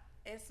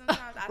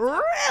 sometimes I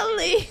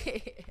really.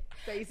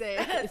 They say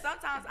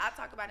sometimes I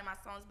talk about it in my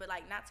songs, but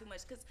like not too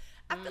much, because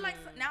I feel like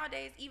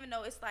nowadays, even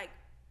though it's like,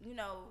 you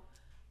know,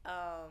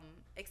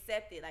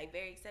 accepted, like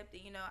very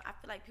accepted, you know, I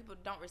feel like people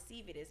don't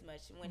receive it as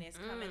much when it's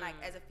coming like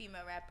as a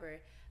female rapper.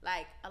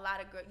 Like, a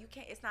lot of girls, you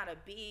can't, it's not a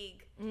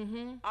big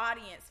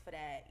audience for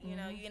that, you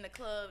know. You in the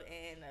club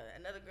and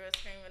another girl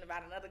screaming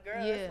about another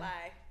girl, it's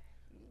like,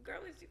 girl,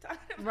 what you talking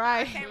about?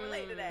 Right. I can't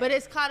relate to that. But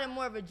it's kind of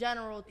more of a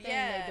general thing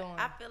they're doing.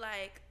 I feel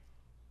like,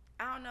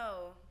 I don't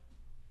know.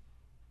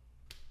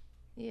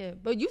 Yeah,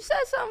 but you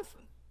said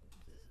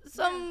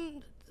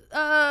some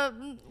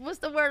what's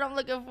the word I'm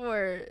looking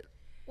for?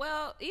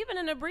 Well, even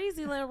in the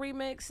Breezy Lynn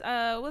remix,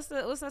 what's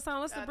that song?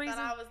 What's the Breezy?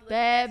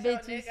 Bad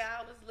bitches. Nigga,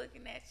 I was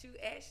looking at you,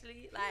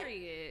 actually. Like,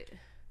 period.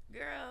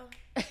 Girl.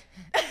 Is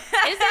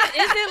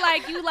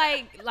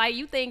it like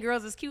you think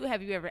girls is cute?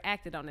 Have you ever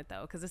acted on it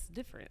though? Because it's a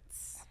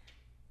difference.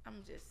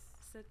 I'm just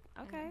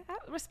okay.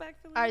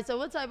 Respectfully. All right. So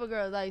what type of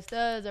girls? Like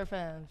studs or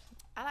femmes?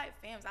 I like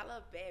femmes. I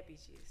love bad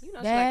bitches. You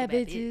know, bad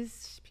like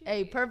bitches.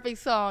 Hey, perfect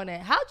song.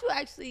 That. How'd you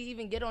actually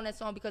even get on that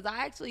song? Because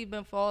I actually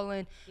been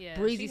following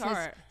Breezy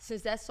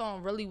since that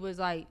song really was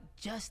like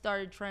just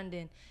started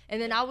trending.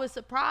 And then I was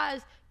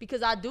surprised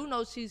because I do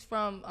know she's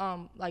from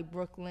like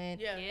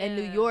Brooklyn and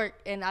New York,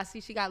 and I see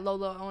she got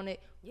Lola on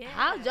it. Yeah.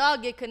 How'd y'all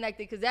get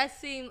connected? Because that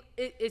seemed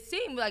it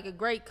seemed like a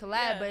great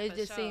collab, but it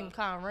just seemed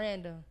kind of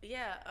random.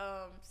 Yeah.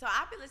 So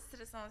I've been listening to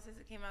the song since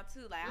it came out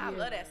too. Like I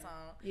love that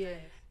song. Yeah.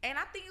 And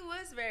I think it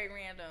was very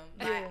random.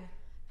 Like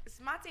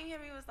my team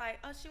hit me was like,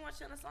 "Oh, she wants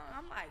you on the song."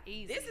 I'm like,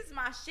 "This is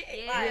my shit.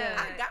 Yeah.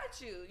 Like I got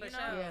you." You know.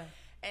 Sure. Yeah.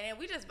 And then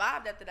we just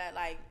vibed after that.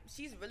 Like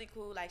she's really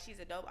cool. Like she's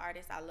a dope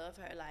artist. I love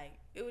her. Like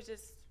it was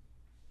just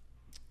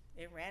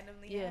it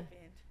randomly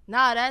happened.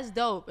 Nah, that's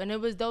dope, and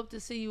it was dope to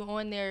see you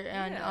on there.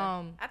 And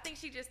I think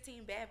she just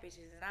team bad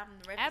bitches, and I'm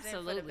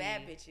representing for the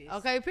bad bitches.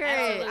 Okay,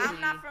 period. I'm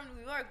not from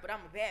New York, but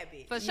I'm a bad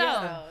bitch. For sure.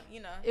 So, you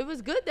know, it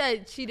was good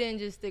that she didn't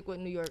just stick with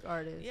New York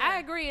artists. I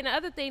agree. And the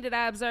other thing that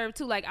I observed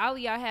too, like all of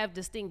y'all have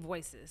distinct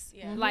voices.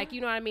 Yeah. Like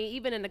you know what I mean.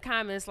 Even in the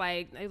comments,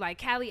 like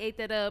Callie ate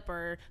that up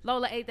or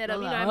Lola ate that up.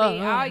 You know what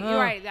I mean? You're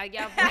right. Like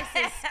y'all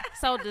voices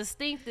so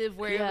distinctive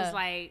where it was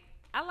like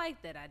I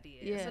like that idea.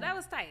 Yeah. So that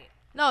was tight.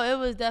 No, it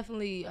was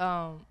definitely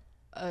a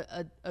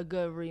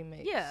good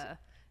remix. Yeah.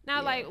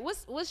 Now, like,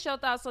 what's your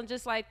thoughts on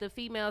just like the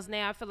females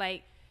now? I feel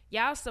like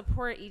y'all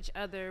support each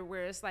other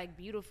where it's like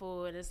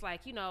beautiful and it's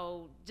like, you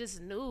know,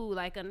 just new.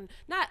 Like,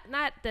 not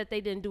that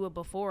they didn't do it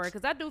before,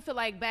 because I do feel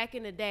like back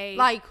in the day,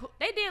 like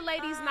they did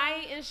ladies'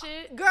 night and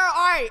shit. Girl, all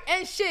right,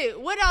 and shit.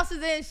 What else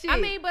is in shit? I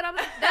mean, but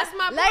that's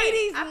my point.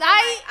 Ladies'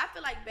 night. I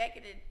feel like back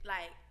in the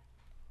like.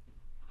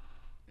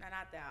 No,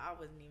 not that. I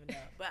wasn't even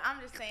there. But I'm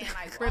just saying,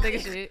 like,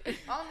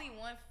 only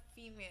one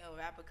female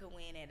rapper could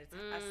win at a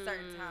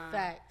certain time.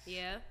 Facts.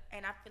 Yeah.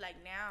 And I feel like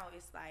now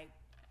it's like,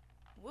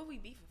 what we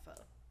beefing for?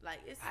 Like,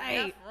 it's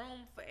enough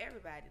room for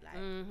everybody.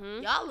 Like,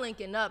 y'all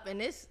linking up,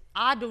 and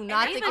I do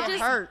not think it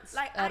hurts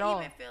like, at all.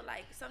 I even feel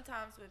like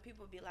sometimes when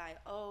people be like,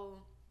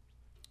 oh,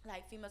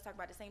 like females talk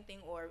about the same thing,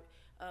 or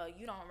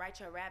you don't write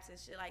your raps and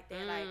shit like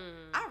that. Like,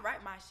 I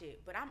write my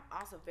shit, but I'm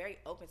also very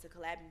open to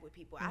collabing with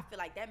people. I feel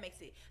like that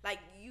makes it like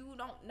you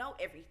don't know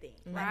everything.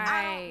 Like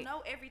I don't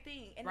know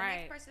everything, and the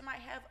next person might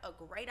have a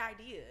great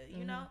idea.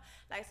 You know,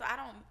 like so I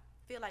don't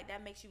feel like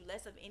that makes you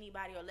less of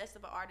anybody or less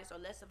of an artist or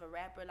less of a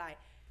rapper. Like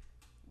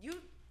you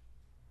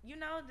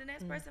know, the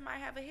next person might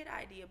have a hit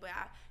idea, but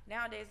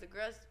nowadays the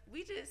girls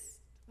we just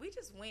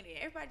win it.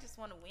 Everybody just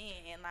want to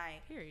win, and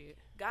like period.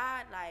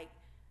 God, like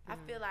I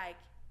feel like.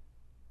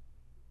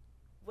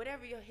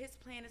 Whatever his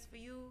plan is for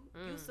you,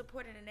 you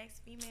supporting the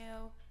next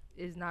female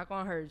is not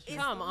gonna hurt you.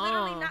 It's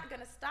literally not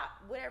gonna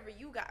stop whatever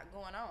you got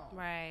going on.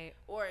 Right.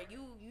 Or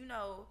you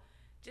know,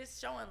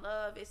 just showing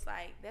love, it's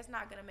like that's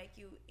not gonna make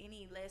you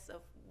any less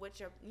of what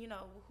your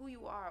who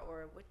you are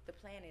or what the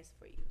plan is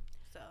for you.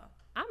 So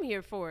I'm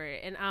here for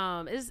it, and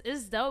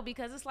it's dope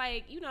because it's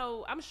like, you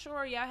know, I'm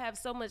sure y'all have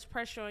so much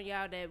pressure on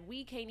y'all that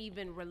we can't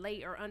even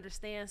relate or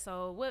understand.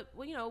 So what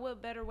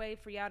better way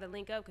for y'all to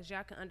link up, because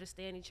y'all can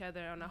understand each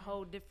other on a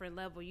whole different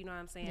level. You know what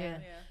I'm saying? Yeah.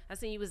 I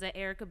seen you was at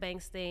Erica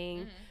Banks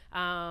thing.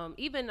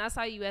 Even I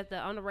saw you at the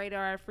On the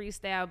Radar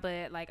freestyle,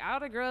 but like all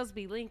the girls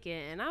be linking,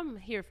 and I'm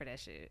here for that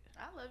shit.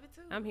 I love it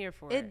too. I'm here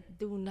for it.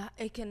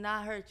 It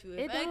cannot hurt you.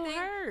 It don't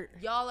hurt.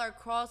 Y'all are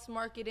cross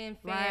marketing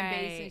fan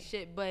base and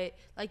shit, but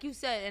like you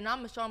said, and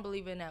I'm a strong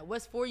believer in that.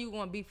 What's for you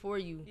gonna be for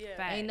you.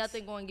 Yeah. Ain't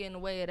nothing gonna get in the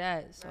way of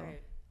that. So. Right.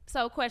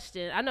 So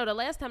question, I know the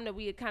last time that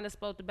we had kind of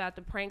spoke about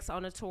the pranks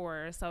on the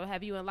tour. So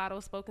have you and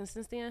Lotto spoken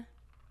since then?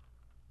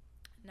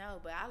 No,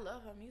 but I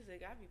love her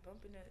music. I be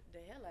bumping the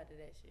hell out of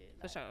that shit.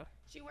 Like, for sure.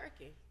 She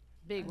working.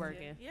 Big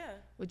working. Yeah.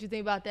 What you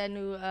think about that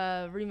new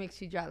remix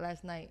she dropped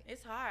last night?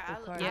 It's hard. I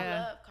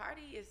love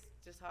Cardi. Is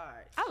just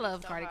hard. I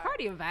love Cardi.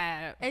 Cardi a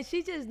vibe. And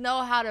she just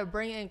know how to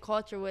bring in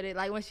culture with it.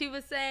 Like when she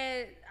was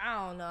saying,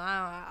 I don't know,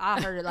 I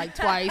heard it like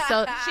twice.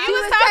 So she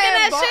was talking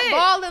that shit.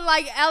 Balling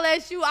like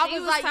LSU. I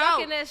was like,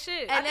 talking that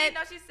shit. And then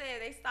she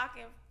said they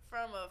stalking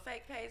from a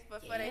fake page,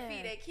 but for they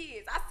feed their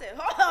kids. I said,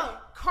 hold on,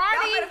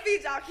 Cardi, y'all better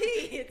feed y'all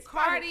kids.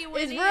 Cardi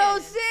went it's in. Real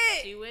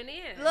shit. She went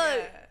in.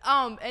 Look,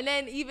 and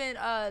then even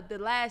the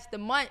last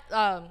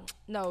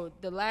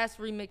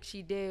remix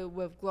she did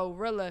with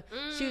Glorilla,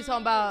 she was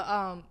talking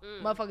about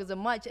motherfuckers a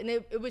munch, and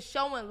it was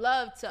showing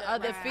love to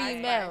other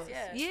females.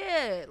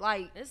 Yeah,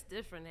 like it's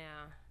different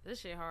now. This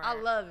shit hard. I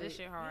love this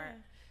shit hard. Yeah.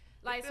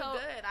 Like feel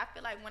good. I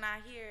feel like when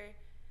I hear,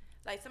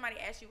 like somebody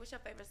asks you, what's your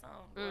favorite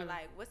song, or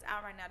like what's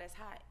out right now that's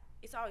hot.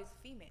 it's always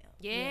female.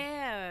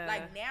 Yeah.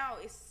 Like now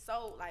it's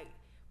so like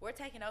we're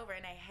taking over,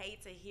 and I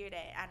hate to hear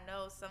that. I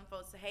know some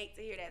folks hate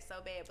to hear that so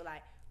bad, but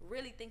like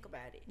really think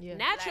about it. Yeah.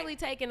 Naturally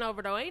taking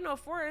over though, ain't no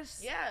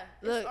force. Yeah,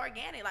 it's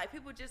organic. Like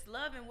people just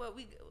loving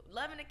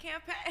loving the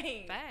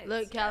campaign. Facts.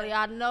 Look, Kelly,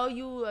 I know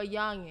you a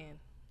youngin'.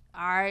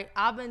 All right,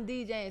 I've been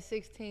DJing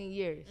 16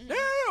 years. Damn.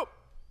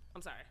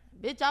 I'm sorry.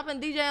 Bitch, I've been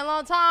DJing a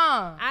long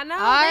time. I know,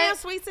 damn,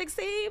 sweet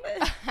 16.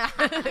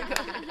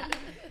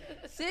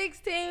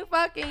 16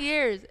 fucking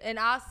years. And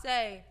I'll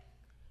say,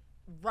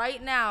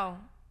 right now,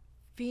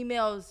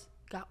 females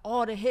got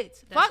all the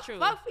hits. That's true.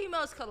 Fuck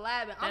females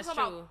collabing. I'm That's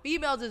talking true. about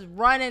females is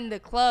running the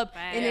club,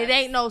 Facts. and it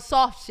ain't no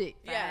soft shit.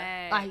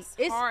 Yeah. Like,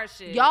 it's hard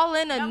shit. y'all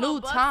in a Mellow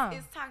new Bucks time.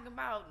 is talking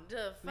about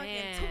the fucking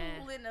Man.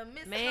 tool in the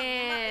midst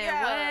Man,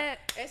 of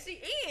what? And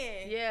she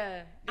in.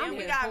 Yeah. Then I'm we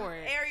here got for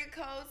it. area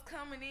codes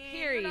coming in.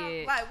 Period. You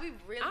know, like we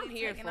really I'm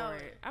here taking for over.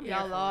 it. I'm here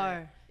Y'all for are.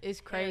 it. It's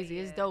crazy.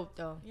 Yeah. It's dope,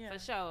 though. Yeah. For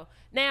sure.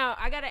 Now,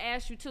 I got to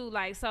ask you, too,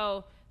 like,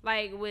 so,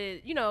 like,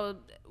 with, you know,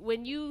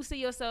 when you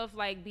see yourself,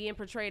 like, being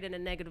portrayed in a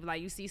negative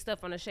light, you see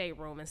stuff on the Shade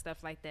Room and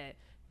stuff like that,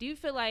 do you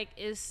feel like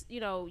it's, you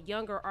know,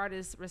 younger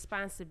artists'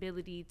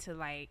 responsibility to,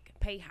 like,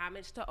 pay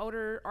homage to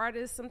older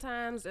artists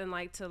sometimes and,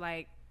 like, to,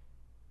 like,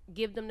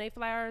 give them their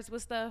flowers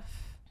with stuff?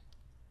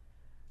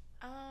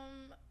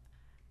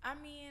 I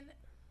mean,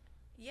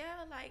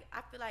 yeah, like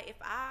I feel like if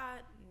I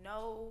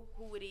know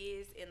who it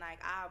is and like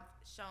I've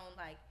shown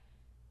like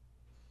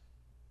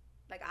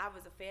I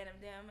was a fan of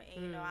them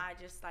and you know I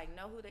just like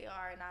know who they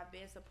are and I've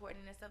been supporting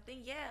and stuff, then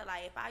yeah,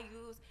 like if I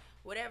use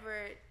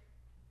whatever,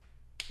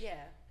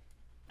 yeah,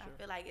 I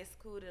feel like it's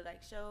cool to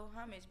like show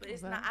homage, but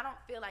it's not. I don't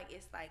feel like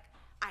it's like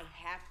I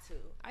have to.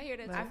 I hear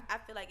that too. I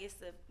feel like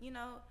it's a, you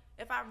know,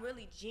 if I'm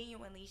really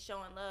genuinely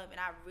showing love and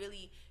I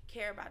really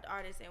care about the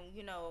artist and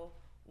you know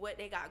what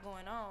they got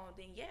going on,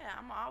 then yeah,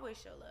 I'm always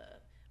show love.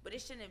 But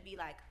it shouldn't be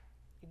like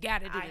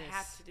Gotta do I this.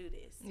 have to do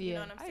this. Yeah. You know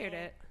what I'm I saying? hear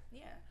that.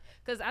 Yeah.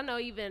 Because I know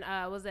even,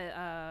 was it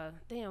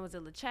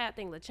LaChat? I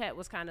think LaChat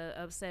was kind of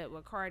upset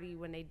with Cardi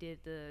when they did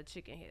the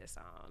Chicken Head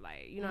song.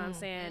 Like, you know what I'm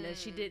saying? And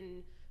she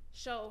didn't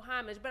show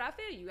homage. But I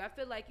feel you. I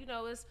feel like, you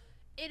know, it's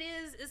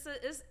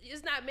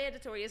not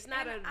mandatory. It's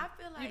not I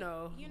feel like, you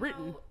know, you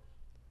written. know,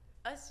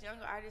 us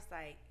younger artists,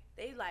 like,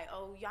 they like,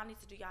 oh, y'all need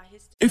to do y'all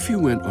history. If you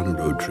went on a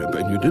road trip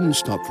and you didn't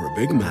stop for a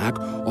Big Mac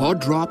or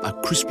drop a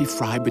crispy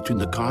fry between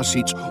the car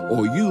seats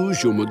or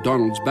use your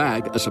McDonald's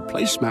bag as a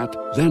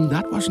placemat, then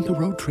that wasn't a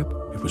road trip.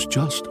 It was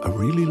just a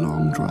really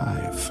long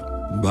drive.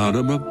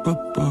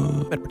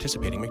 Ba-da-ba-ba-ba. At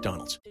participating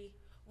McDonald's.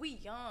 We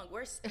young.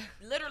 We're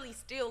literally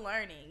still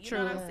learning. You True.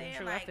 know what I'm saying?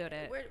 True, I Like, feel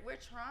that. We're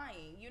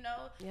trying, you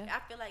know? Yeah.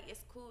 I feel like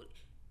it's cool.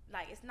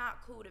 Like, it's not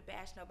cool to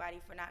bash nobody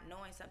for not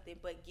knowing something,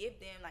 but give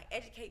them, like,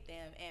 educate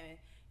them and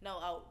know,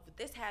 oh,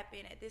 this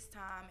happened at this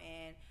time,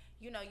 and,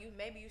 you know,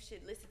 maybe you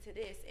should listen to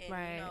this, and,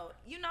 Right.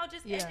 you know,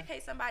 just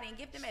educate somebody and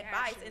give them Got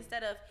advice you.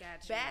 instead of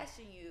Got you.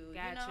 bashing you,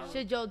 Got you know? you.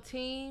 Should your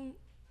team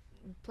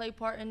play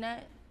part in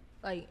that?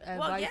 Like,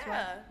 Well, advice?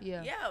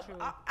 yeah. True.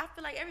 I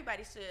feel like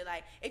everybody should.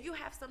 Like, if you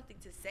have something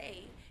to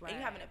say and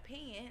you have Right. an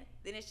opinion,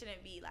 then it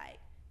shouldn't be like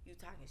you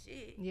talking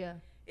shit. Yeah.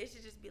 It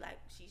should just be like,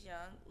 she's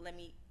young. Let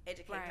me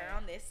educate Right. her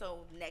on this.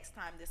 So next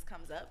time this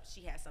comes up,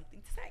 she has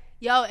something to say.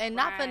 Yo, and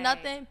not for Right.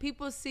 nothing,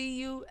 people see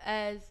you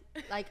as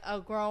like a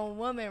grown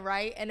woman,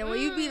 right? And then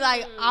when you be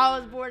like, I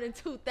was born in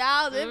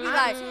 2000, it be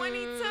like, I'm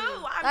 22.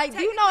 I'm like,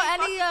 do you know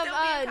technically any of supposed to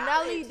still be in Nelly?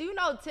 college. Do you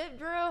know Tip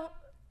Drill?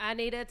 I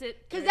need a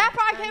tip. Because that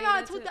probably I came need out a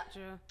in tip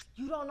 2000. drill.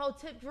 You don't know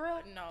Tip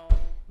Drill? No.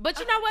 But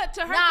you know what?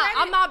 To her Nah, credit,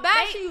 I'm not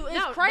bashing you. It's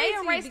no, crazy They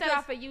erased it because-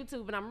 off of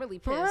YouTube, and I'm really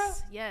For real?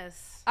 pissed.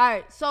 Yes. All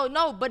right, so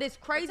no, but it's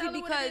crazy tell her what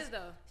it because is,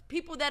 though.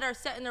 people that are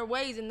set in their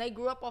ways and they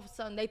grew up off of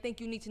something they think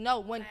you need to know.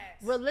 When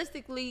Facts.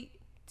 realistically,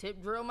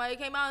 Tip Drill might have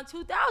came out in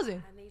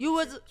 2000. need You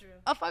a was Tip Drill.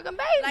 a fucking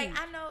baby. Like,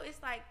 I know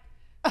it's like,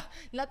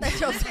 Not that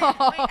your listen, song.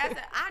 wait,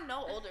 I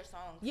know older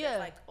songs. Yeah. That's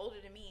like older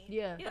than me.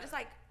 Yeah. But it's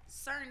like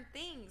certain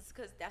things,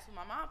 because that's what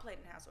my mom played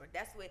in the house, or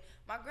that's what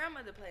my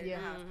grandmother played in the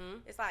house.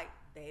 It's like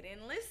they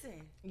didn't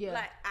listen. Yeah.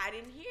 Like I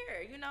didn't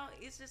hear. You know,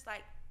 it's just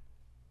like,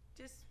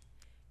 just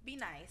be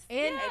nice.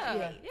 And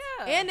educate.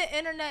 Yeah. And the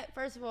internet,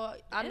 first of all,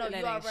 I know Internet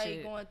you ain't already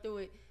shit. going through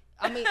it.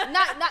 I mean,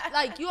 not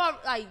like you are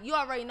like you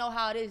already know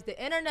how it is. The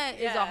internet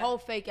is a Yeah. whole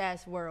fake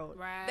ass world.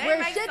 Right. They Where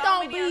make shit so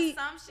don't many be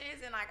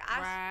assumptions, and like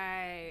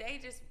Right. they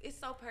just, it's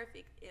so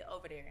perfect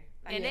over there.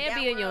 Like, And in they'd that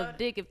be in your world,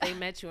 dick if they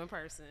met you in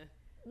person.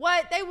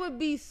 what they would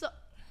be so.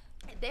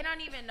 They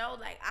don't even know,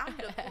 like, I'm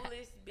the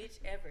coolest bitch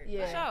ever.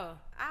 Yeah. For Like, sure.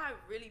 I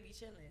really be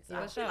chilling. So Yeah,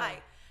 I for feel sure.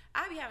 like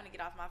I be having to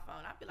get off my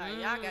phone. I be like,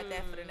 y'all got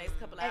that for the next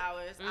couple of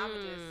hours. I'ma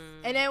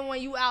just And then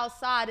when you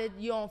outside it,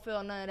 you don't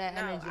feel none of that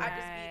no, energy. I just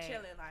Right. be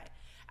chilling. Like,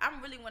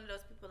 I'm really one of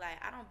those people.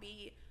 Like, I don't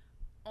be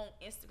on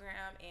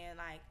Instagram and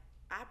like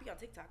I be on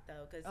TikTok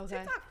though, cause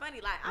Okay. TikTok funny.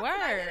 Like, I feel Word.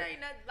 like it ain't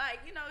nothing. Like,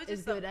 you know, it's It's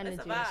just good it's energy.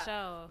 a For vibe.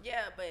 sure.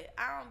 Yeah, but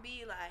I don't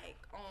be like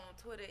on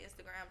Twitter,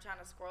 Instagram, trying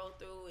to scroll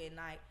through and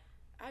like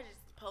I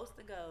just post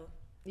and go.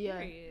 Yeah,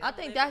 Period. I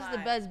think Live that's the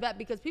life. best bet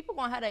because people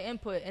gonna have their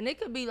input, and it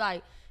could be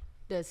like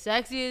the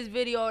sexiest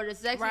video or the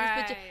sexiest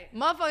picture,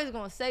 motherfuckers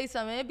gonna say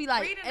something. It'd be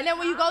like, and then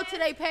when you go to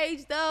their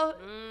page though,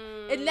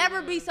 it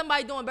never be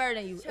somebody doing better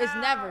than you. It's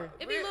never.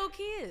 It be little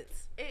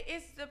kids.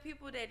 It's the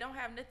people that don't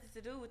have nothing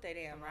to do with their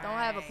damn life. Don't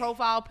have a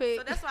profile pic.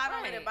 So that's why I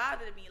don't let it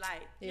bother me.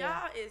 Like,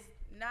 y'all is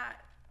not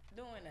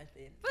doing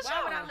nothing.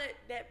 Why would I let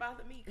that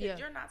bother me? Because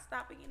you're not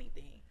stopping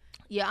anything.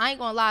 Yeah, I ain't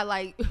gonna lie.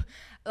 Like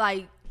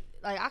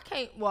I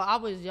can't. Well, I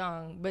was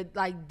young, but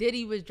like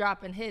Diddy was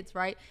dropping hits,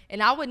 right?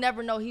 And I would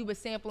never know he was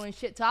sampling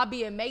shit till I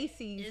be at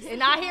Macy's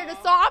and I hear the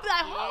song. I'll be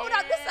like, hold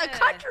up, this is a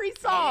country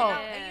song.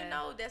 And you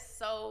know that's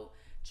so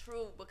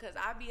true because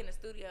I be in the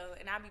studio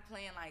and I be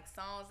playing like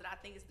songs that I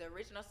think is the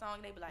original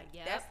song. They be like,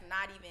 that's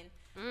not even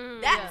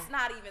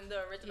not even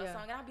the original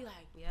song. And I be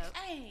like,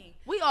 dang.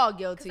 We all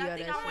guilty of that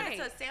shit. shit. I think I wanted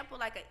to sample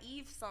like an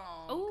Eve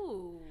song.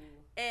 Ooh.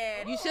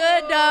 And you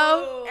should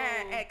though.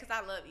 And cause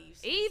I love Eve.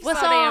 Eve's what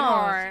so song? damn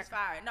hard. She's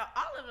fire. No,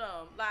 all of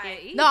them.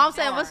 Like no, I'm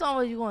saying what song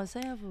was you going to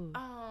sample?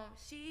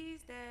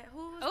 She's that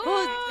who's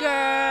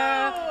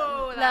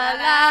girl. La la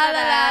la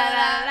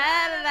la la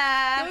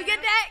la. Can we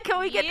get that? Can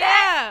we get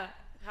that?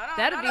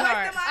 That'd be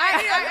hard. My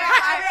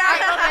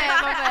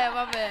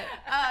bad.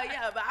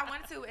 Yeah, but I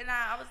wanted to, and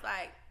I was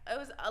like, it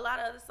was a lot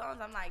of other songs.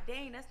 I'm like,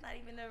 dang, that's not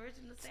even the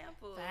original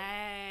sample.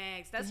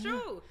 Facts. That's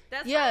true.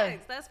 That's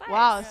facts. That's facts.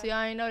 Wow. See,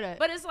 I ain't know that.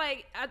 But it's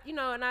like, and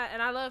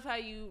I love how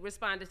you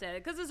responded to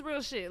that because it's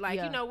real shit.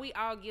 Like, we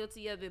all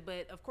guilty of it.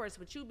 But of course,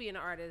 with you being an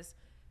artist,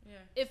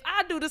 if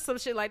I do this some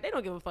shit, like they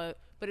don't give a fuck.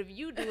 But if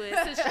you do it,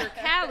 since you're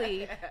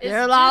Cali,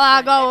 there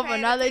I go with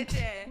another. But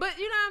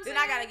you know what I'm saying? Then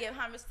I gotta give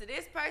homage to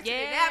this person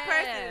and that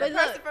person, but the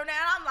person from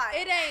that. I'm like,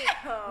 it ain't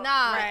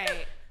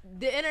right.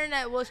 The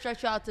internet will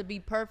stretch you out to be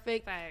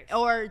perfect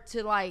or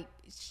to like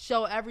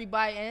show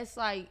everybody, and it's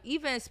like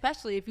even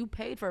especially if you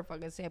paid for a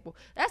fucking sample.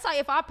 That's like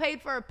if I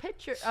paid for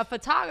a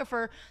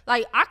photographer,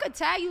 like I could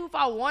tag you if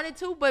I wanted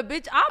to, but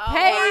bitch, I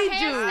paid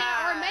you.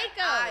 Or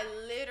makeup. I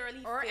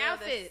literally or feel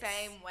outfits. The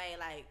same way.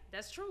 Like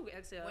that's true,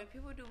 XL. When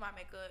people do my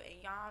makeup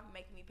and y'all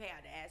making me pay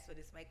out the ass for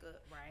this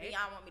makeup, right? And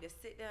y'all want me to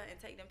sit there and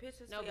take them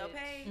pictures for your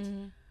page,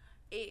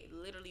 it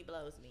literally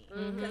blows me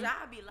because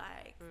I'll be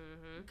like,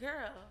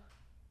 girl.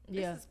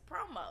 This is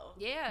promo.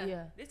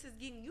 Yeah. This is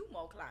getting you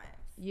more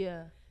clients.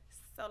 Yeah.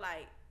 So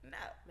like, no.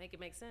 Make it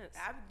make sense.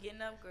 I'm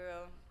getting up,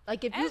 girl.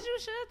 Like if you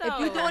should though.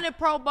 If you're doing it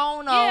pro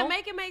bono,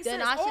 make it make sense.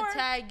 Then I should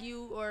tag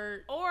you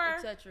or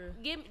etc.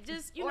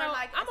 Just you know,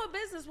 like I'm a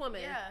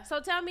businesswoman. Yeah. So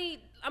tell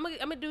me, I'm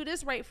gonna do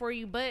this rate for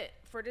you, but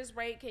for this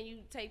rate, can you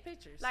take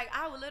pictures? Like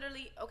I would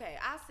literally,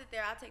 I'll sit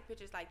there, I'll take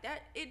pictures like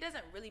that. It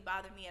doesn't really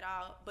bother me at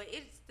all, but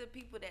it's the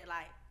people that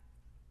like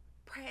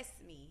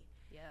press me.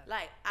 Yeah.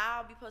 Like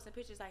I'll be posting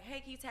pictures like,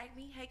 hey, can you tag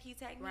me? Hey, can you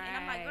tag me? Right. And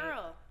I'm like,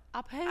 girl,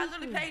 I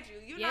literally paid you.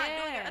 You're not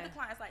doing your other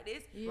clients like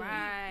this. Yeah.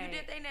 Right. You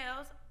did their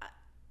nails.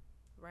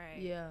 Right.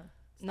 Yeah.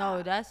 Stop.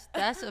 No, that's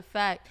a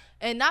fact.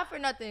 And not for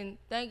nothing,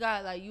 thank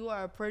God, like you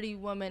are a pretty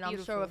woman, beautiful.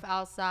 I'm sure, with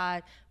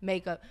outside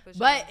makeup. Sure.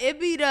 But it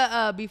be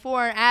the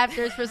before and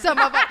afters for some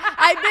of us.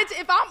 Like, bitch,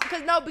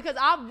 because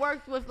I've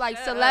worked with like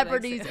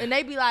celebrities and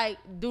they be like,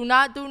 do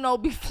not do no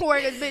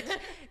before this bitch.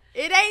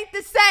 It ain't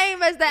the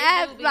same as the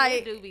app. Like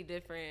it do be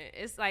different.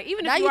 It's like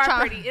even if you are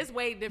pretty, it's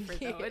way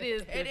different though. It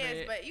is different. It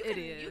is, but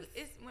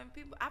it's when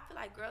people. I feel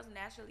like girls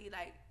naturally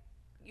like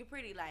you're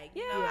pretty. Like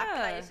you know, I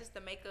feel like it's just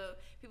the makeup.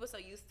 People so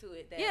used to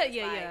it that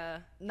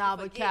Nah,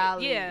 but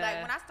Cali. Yeah.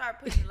 Like when I start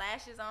putting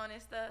lashes on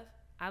and stuff.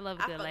 I love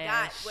a good lash.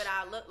 I forgot what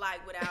I look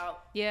like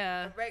without.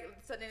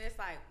 So then it's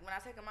like when I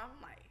take them off,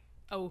 I'm like.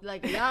 Oh,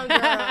 like a young girl.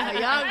 Not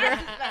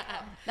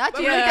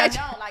you. I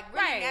don't like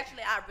really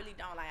naturally. I really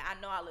don't like. I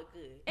know I look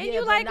good. And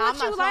you like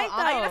what you like though.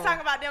 I'm not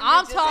talking about them.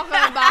 I'm talking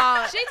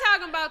about. She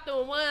talking about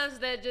the ones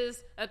that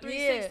just a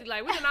 360.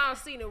 Like we done all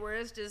seen it where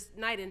it's just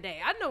night and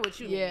day. I know what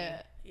you mean.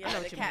 Yeah, I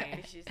know what you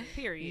mean.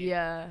 Period.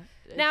 Yeah.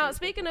 Now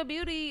speaking of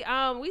beauty,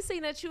 we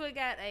seen that you had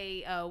got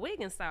a wig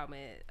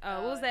installment.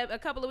 What was that? A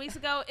couple of weeks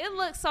ago. It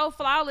looked so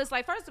flawless.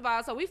 Like first of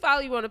all, so we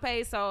follow you on the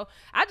page, so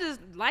I just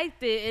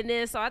liked it, and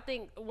then so I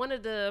think one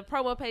of the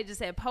promo pages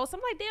had posts. I'm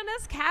like, damn,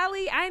 that's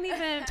Callie. I ain't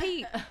even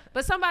peep.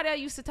 But somebody I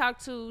used to talk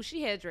to,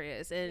 she had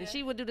dreads, and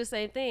she would do the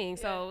same thing.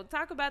 So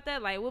talk about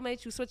that. Like, what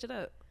made you switch it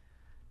up?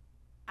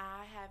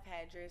 I have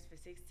had dreads for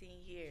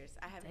 16 years.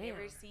 I have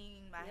never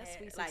seen my head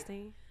like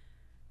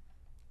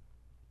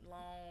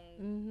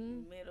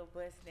long middle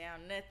bust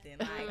down, nothing.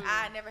 Like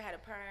I never had a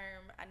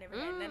perm. I never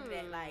had none of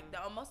that. Like the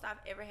most I've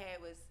ever had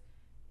was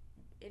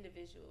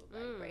individual,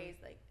 like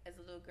braids, like as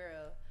a little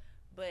girl.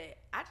 But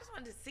I just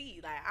wanted to see,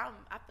 like I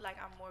feel like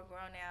I'm more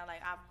grown now.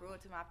 Like I've grown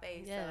to my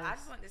face, so I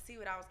just wanted to see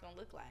what I was gonna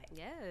look like.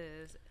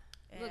 Yes.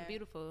 You look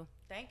beautiful.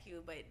 Thank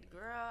you. But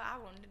girl, I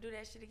wanted to do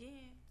that shit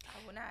again. I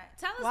will not.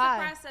 Tell us the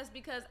process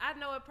because I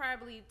know it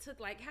probably took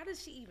like, how did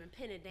she even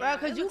pin it down? Bro,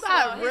 because you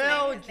got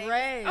real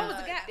dreads. Oh,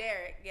 it's a guy.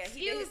 Derek. Yeah,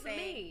 he did his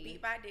thing.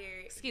 Beat by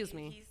Derek. Excuse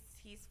me.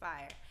 He's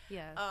fire.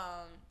 Yeah.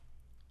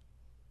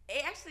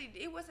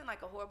 It wasn't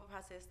like a horrible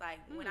process. Like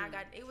when I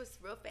got, it was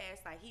real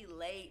fast. Like he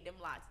laid them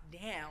locks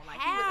down. Like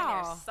How? he was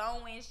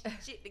in there sewing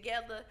shit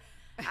together.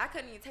 I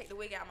couldn't even take the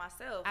wig out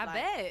myself. I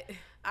bet.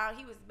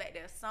 He was back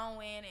there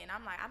sewing, and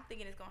I'm like, I'm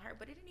thinking it's gonna hurt,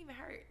 but it didn't even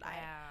hurt. Like,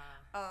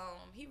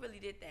 he really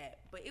did that.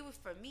 But it was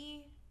for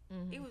me.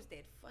 Mm-hmm. It was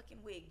that fucking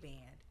wig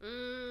band.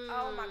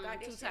 Oh my God,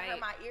 this shit hurt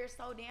my ear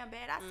so damn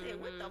bad. I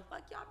said, what the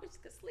fuck, y'all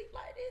bitches could sleep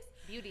like this?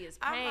 Beauty is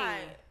pain.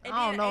 I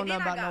don't know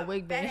nothing about no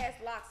wig band. Fat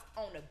ass locks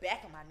on the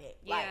back of my neck.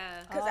 Like,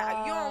 cause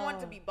you don't want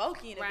it to be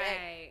bulky in the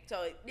back.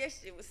 So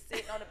this shit was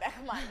sitting on the back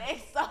of my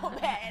neck so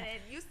bad.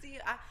 And you see,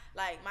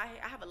 my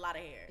hair, I have a lot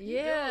of hair.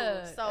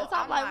 Yeah. So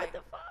I'm like, what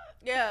the fuck?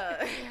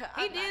 Yeah.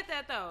 He did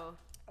that though.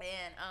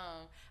 And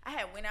I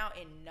had went out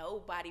and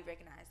nobody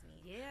recognized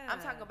me. Yeah. I'm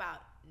talking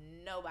about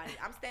nobody.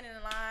 I'm standing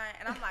in line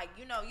and I'm like,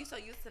 you so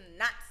used to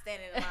not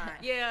standing in line.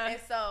 Yeah. And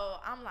so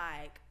I'm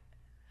like,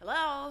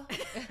 hello.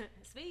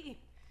 It's me.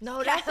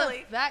 No, that's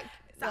a fact.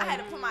 So I had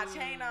to put my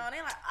chain on.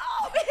 They're like,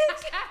 oh,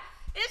 bitch.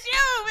 It's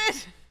you,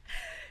 bitch.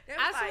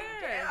 I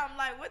swear. I'm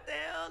like, what the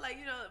hell? Like,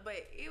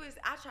 but it was,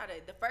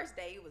 the first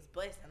day it was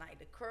blessing. Like,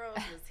 the curls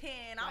was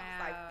 10. I was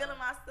like feeling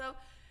myself.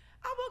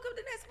 I woke up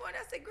the next morning.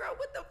 I said, "Girl,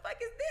 what the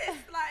fuck is this?"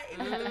 Like,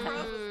 the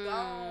curls was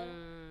gone.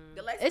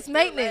 The lace it's was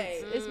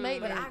maintenance. It's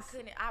maintenance. But I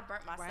couldn't. I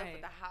burnt myself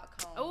with the hot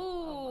comb.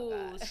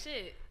 Oh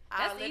shit.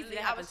 That's easy.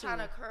 I was trying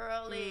to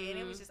curl it, and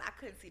it was just I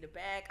couldn't see the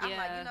back. I'm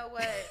like, you know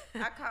what?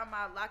 I called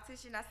my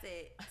loctician. I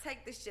said,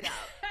 "Take this shit out."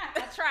 I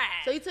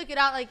tried. So you took it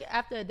out like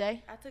after a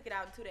day? I took it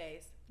out in 2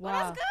 days. Wow,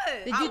 well, that's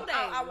good. Did you?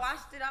 I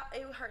washed it off.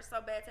 It hurt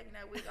so bad taking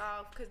that wig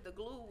off because the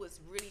glue was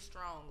really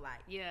strong.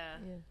 Like,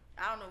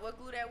 I don't know what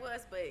glue that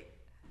was, but.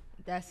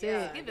 That's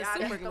it. Give it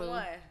super glue.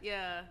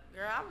 Yeah.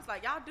 Girl, I was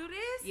like, y'all do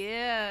this?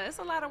 Yeah, it's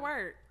a lot of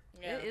work.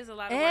 Yeah. It is a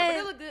lot of work, but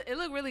it looked good. It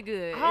looked really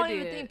good. I don't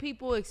even think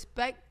people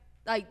expect,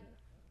 like,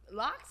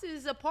 locks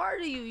is a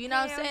part of you. You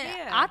know what I'm saying?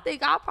 Yeah. I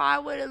think I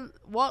probably would have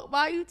walked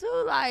by you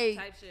too, like.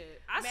 Type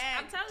shit. I'm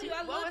telling you,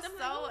 I love them.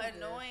 What was so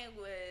annoying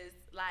was,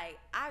 like,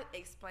 I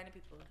explained to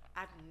people,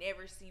 I've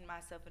never seen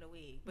myself in a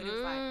wig, but it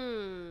was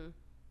like,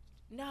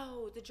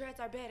 no, the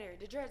dreads are better.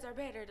 The dreads are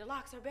better. The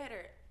locks are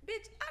better.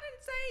 Bitch, I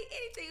didn't say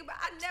anything about.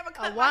 I never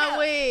cut my hair.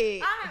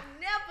 Wig. I have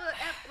never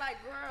like,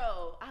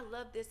 girl. I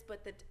love this,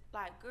 but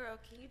girl,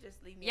 can you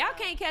just leave me? Y'all alone?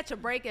 Can't catch a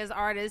break as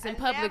artists and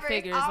public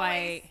figures. It's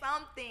like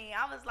something.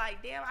 I was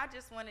like, damn. I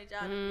just wanted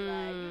y'all to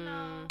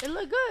be like, it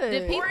look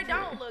good. Or it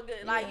don't look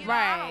good. Like,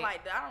 I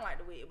don't like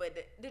the wig, but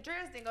the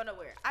dress didn't go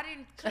nowhere. I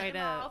didn't cut it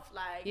off.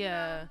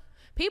 Like,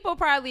 people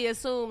probably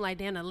assume like,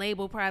 damn, the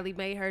label probably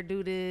made her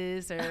do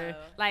this or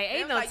like,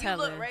 ain't no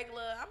telling. You look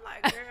regular. I'm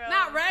like, girl,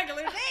 not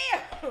regular.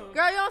 Damn,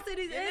 girl, you don't see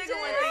these images.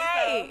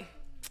 Right.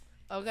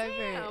 Okay,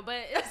 fair.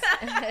 But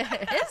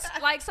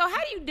it's like, so how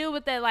do you deal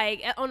with that?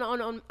 Like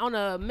on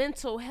a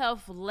mental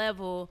health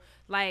level,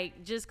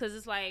 like just because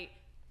it's like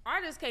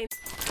artists can't.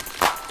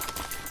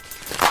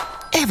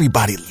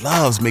 Everybody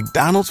loves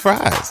McDonald's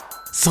fries.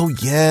 So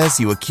yes,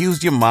 you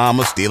accused your mom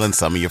of stealing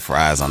some of your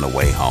fries on the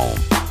way home.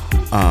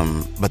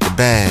 But the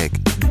bag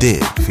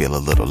did feel a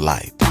little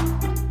light.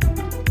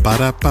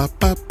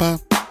 Ba-da-ba-ba-ba.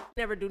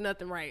 Never do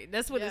nothing right.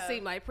 That's what it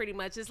seemed like pretty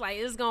much. It's like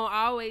it's gonna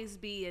always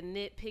be a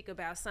nitpick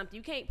about something.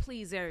 You can't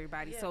please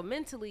everybody. So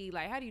mentally,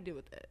 like, how do you deal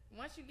with that?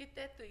 Once you get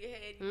that through your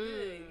head, you're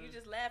good. You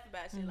just laugh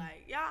about shit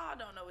like, y'all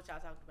don't know what y'all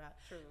talking about.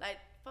 True. Like,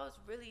 folks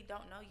really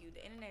don't know you.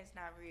 The internet's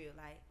not real.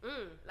 Like,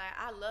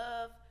 I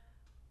love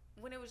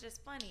when it was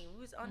just funny.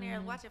 We was on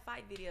there watching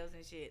fight videos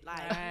and shit.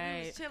 Like,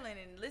 we was chilling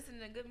and listening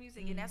to good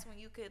music, and that's when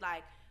you could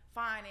like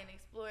find and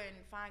explore and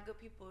find good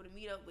people to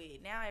meet up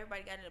with. Now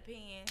everybody got an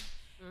opinion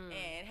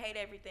and hate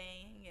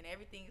everything, and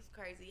everything is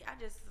crazy. I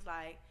just was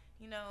like,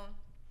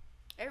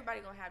 everybody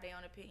gonna have their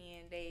own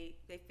opinion. They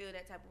feel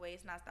that type of way.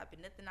 It's not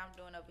stopping nothing I'm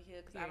doing over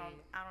here because I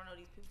don't know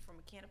these people from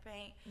a can of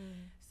paint.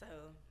 So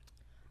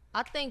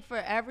I think for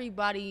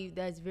everybody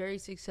that's very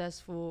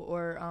successful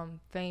or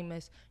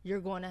famous, you're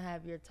going to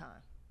have your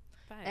time.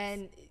 Facts.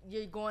 And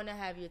you're going to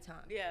have your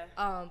time. Yeah.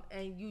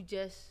 And you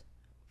just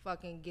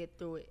fucking get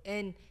through it.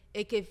 And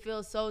it can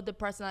feel so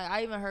depressing. Like,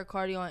 I even heard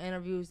Cardi on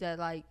interviews that,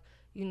 like,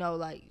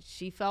 like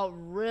she felt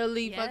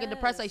really fucking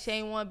depressed. Like, she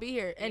ain't want to be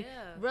here. And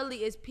really,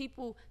 it's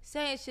people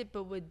saying shit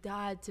but would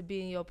die to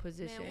be in your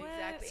position. Man,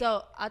 exactly.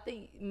 So I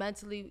think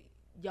mentally,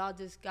 y'all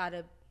just got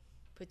to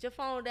put your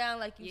phone down,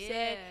 like you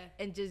said,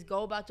 and just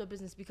go about your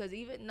business. Because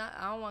I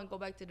don't want to go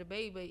back to the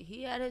baby, but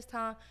he had his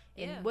time.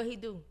 And what he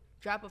do?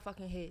 Drop a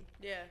fucking hit.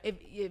 Yeah.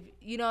 If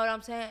you know what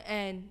I'm saying?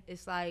 And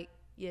it's like,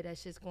 that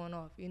shit's going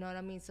off. You know what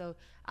I mean? So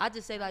I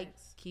just say, like,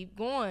 keep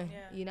going.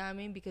 Yeah. You know what I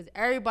mean? Because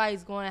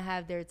everybody's going to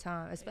have their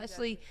time,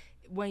 especially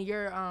when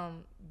you're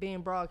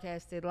being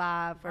broadcasted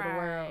live for the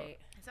world.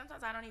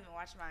 Sometimes I don't even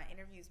watch my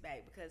interviews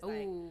back because,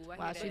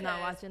 why she not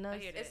watching us?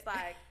 It's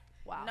like,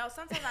 wow. No,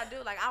 sometimes I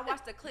do. Like, I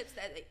watch the clips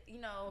that,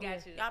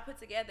 y'all put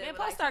together. Man,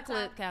 post our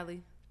clip,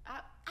 Callie.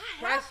 I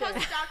have posted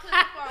y'all clips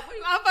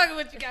before. I'm fucking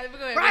with you, Callie.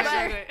 Go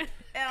ahead.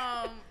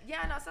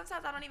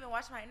 Sometimes I don't even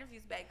watch my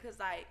interviews back because,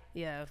 like,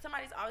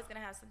 somebody's always going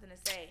to have something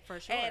to say. For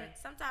sure. And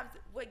sometimes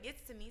what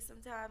gets to me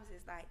sometimes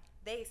is, like,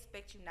 they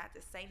expect you not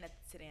to say nothing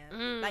to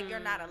them. Like, you're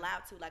not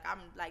allowed to. Like, I'm,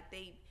 like,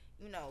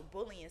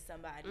 bullying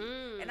somebody.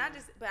 And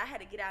but I had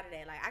to get out of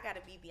that. Like, I got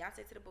to be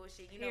Beyonce to the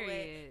bullshit. You know what?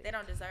 They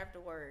don't deserve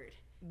the word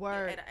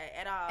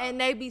at all. And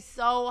they be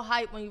so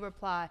hyped when you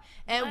reply.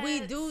 And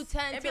we do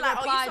tend to be like,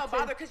 reply you so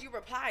bothered because you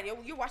replied.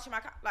 You're watching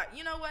my like,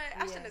 you know what?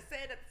 I shouldn't have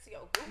said that to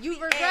your goofy You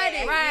regret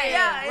it. Right.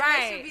 Yeah.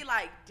 Right. It should be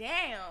like,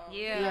 damn.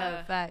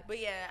 Yeah, fact. But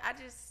yeah, I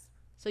just.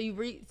 So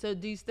so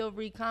do you still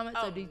read comments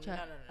or do you try?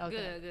 No.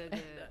 Okay.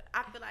 Good.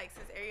 I feel like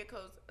since area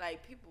codes,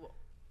 like people,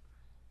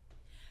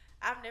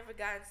 I've never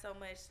gotten so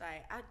much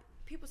like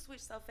people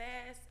switch so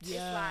fast. Yeah.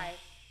 It's like,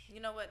 you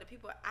know what, the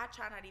people, I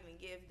try not even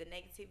give the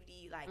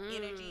negativity like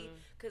energy,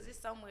 because there's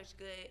so much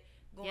good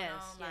going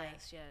on. Like,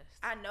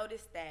 I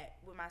noticed that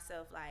with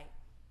myself, like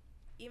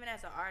even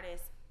as an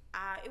artist,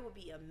 it would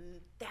be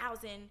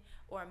 1,000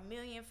 or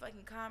 1,000,000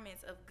 fucking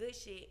comments of good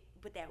shit,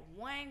 but that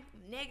one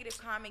negative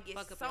comment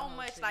gets so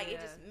much shit, like it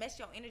just mess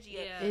your energy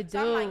up. So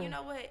I'm like, you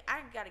know what?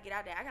 I gotta get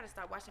out there. I gotta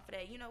start watching for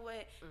that. You know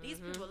what? These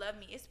people love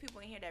me. It's people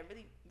in here that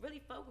really,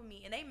 really fuck with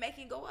me, and they make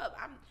it go up.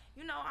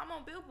 I'm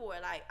on Billboard.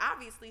 Like,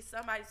 obviously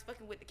somebody's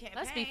fucking with the campaign.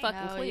 Let's be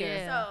fucking clear.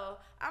 Yeah. So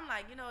I'm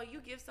like,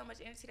 you give so much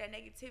energy to that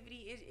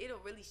negativity, it'll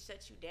really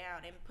shut you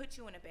down and put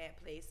you in a bad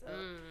place. So,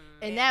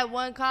 and that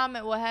one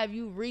comment will have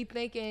you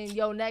rethinking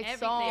your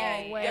next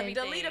song.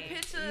 Delete a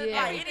picture,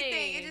 like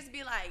anything. It just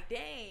be like,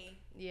 dang.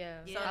 Yeah.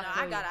 So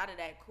I got out of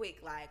that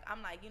quick. Like,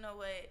 I'm like, you know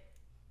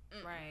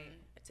what? Right.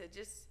 To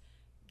just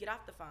get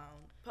off the phone,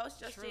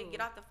 post your shit, get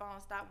off the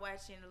phone, stop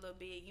watching a little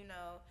bit.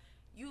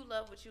 You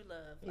love what you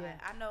love. Like,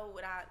 I know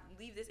when I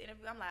leave this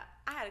interview, I'm like,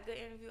 I had a good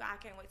interview. I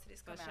can't wait till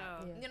this come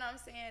out. You know what I'm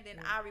saying?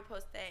 Then I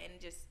repost that and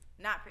just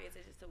not pay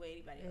attention to what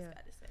anybody else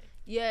got to say.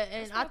 Yeah,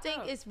 and I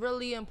think it's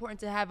really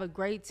important to have a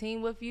great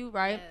team with you,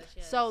 right?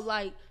 Yes. So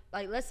like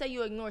let's say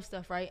you ignore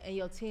stuff, right, and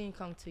your team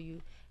come to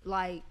you,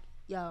 like,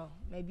 yo,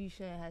 maybe you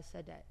shouldn't have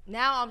said that.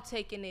 Now I'm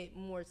taking it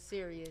more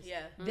serious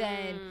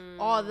than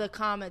all the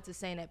comments are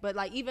saying that. But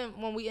like, even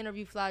when we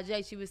interviewed Fly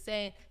J, she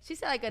said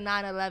like a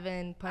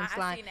 9/11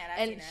 punchline,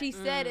 and she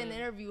said in the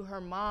interview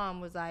her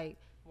mom was like,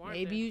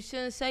 maybe you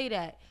shouldn't say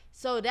that.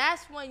 So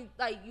that's when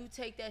like you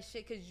take that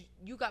shit, because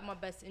you got my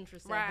best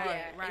interest at heart.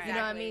 Right. You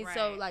know what I mean? Right.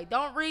 So like,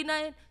 don't read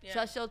nothing.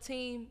 Trust your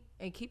team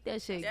and keep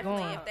that shit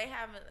going. If they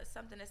have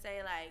something to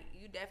say, like,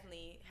 you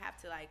definitely have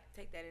to like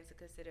take that into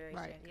consideration.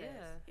 Right.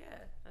 Yeah.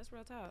 That's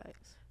real talk.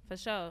 Thanks. For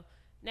sure.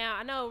 Now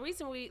I know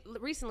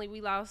recently we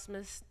lost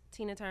Miss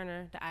Tina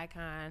Turner, the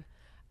icon.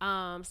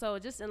 So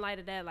just in light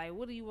of that, like,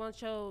 what do you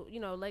want your,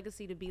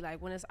 legacy to be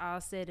like when it's all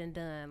said and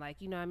done? Like,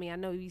 you know what I mean? I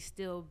know you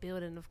still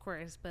building, of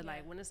course, but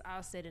like when it's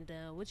all said and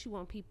done, what you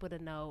want people to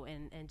know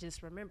and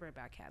just remember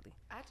about Callie?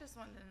 I just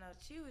wanted to know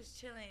she was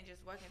chilling,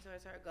 just working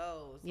towards her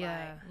goals.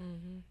 Yeah.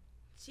 Like,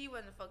 she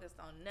wasn't focused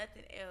on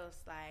nothing else.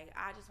 Like,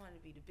 I just wanted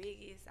to be the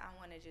biggest. I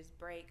want to just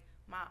break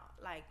my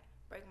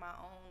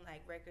own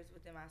like records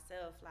within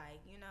myself.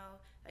 Like,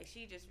 like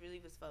she just really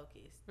was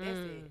focused. That's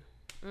it.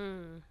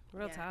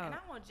 Real talk. And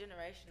I want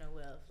generational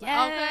wealth.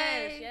 Like,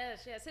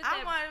 yes.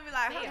 I want to be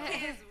like, her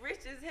kids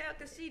rich as hell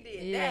because she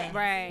did that.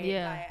 Right.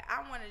 Yeah. Like,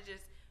 I want to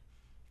just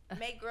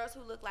make girls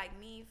who look like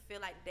me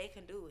feel like they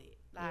can do it.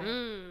 Like,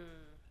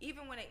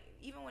 even when it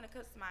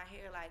comes to my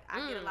hair, like,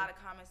 I get a lot of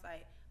comments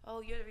like, oh,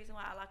 you're the reason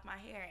why I like my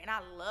hair. And I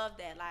love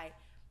that. Like,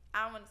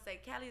 I want to say,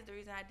 Callie's the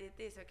reason I did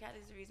this, or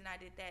Callie's the reason I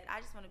did that.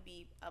 I just want to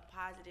be a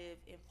positive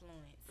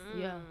influence.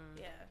 Yeah.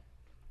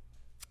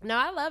 No,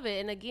 I love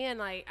it. And again,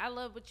 like, I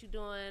love what you're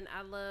doing.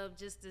 I love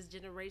just this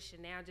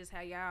generation now, just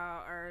how y'all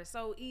are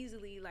so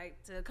easily,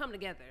 like, to come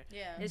together.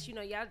 Yeah. It's,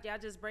 y'all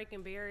just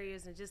breaking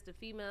barriers, and just the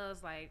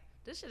females, like,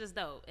 this shit is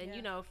dope. And,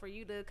 for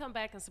you to come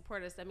back and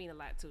support us, that mean a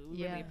lot, too.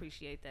 We really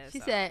appreciate that. She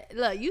said,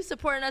 look, you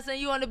supporting us and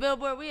you on the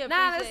Billboard. We appreciate it.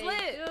 Nah, that's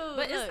lit.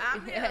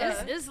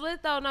 But it's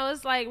lit, though. No,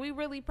 it's like, we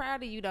really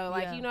proud of you, though.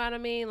 Like, you know what I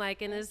mean?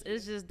 Like, and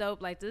it's just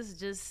dope. Like, this is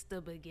just the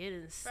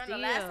beginning still. From the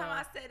last time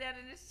I sat down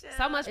in this chair.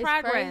 So much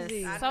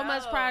progress. So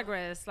much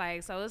progress.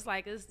 Like, so it's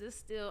like, this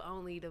still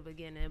only the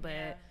beginning.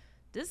 But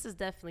this is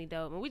definitely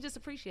dope, and we just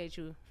appreciate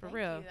you for Thank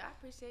real. You. I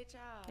appreciate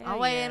y'all. I'm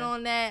waiting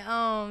on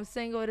that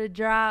single to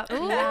drop.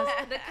 Ooh,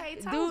 the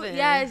K-Tovin.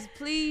 Yes,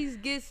 please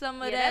get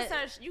some of that.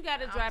 That's you got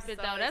to drop it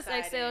though. That's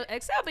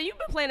Excel, but you've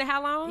been playing it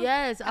how long?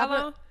 Yes, how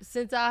long?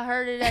 Since I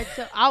heard it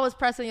I was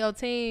pressing your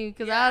team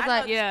because I was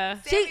like,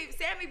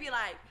 Sammy be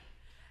like,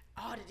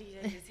 all the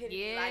DJs just hit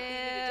it. Like, we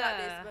need to drop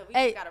this, but we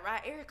just got to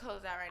ride air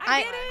codes out right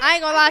now. I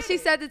ain't gonna lie. She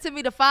sent it to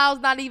me. The file's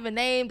not even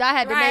named. I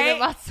had to name it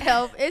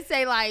myself. It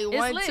say like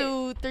 1,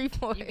 2, 3,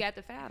 4. You got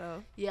the file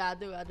though. Yeah, I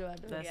do.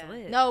 That's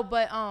lit. No,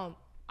 but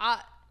I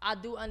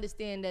do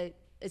understand that,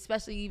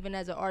 especially even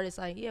as an artist,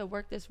 like,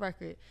 work this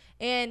record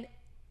and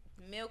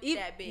milk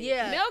that bitch.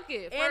 Yeah, milk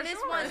it. And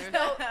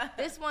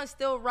this one's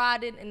still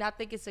riding, and I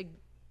think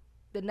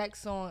the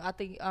next song, I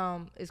think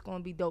is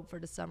gonna be dope for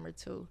the summer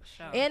too.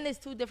 Sure. And there's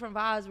 2 different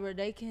vibes where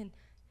they can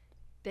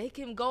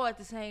go at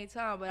the same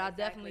time. But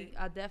exactly.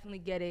 I definitely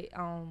get it.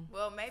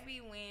 Well,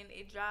 maybe when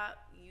it drop,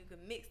 you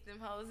can mix them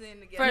hoes in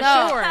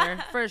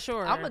together. For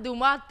sure. I'm gonna do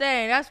my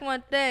thing. That's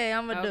one thing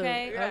I'm gonna do.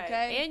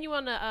 Okay. And you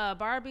on the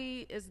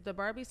Barbie? Is the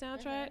Barbie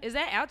soundtrack? Is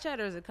that out yet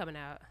or is it coming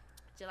out?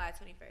 July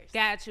 21st.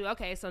 Got you.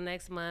 Okay, so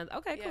next month.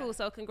 Okay, cool.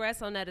 So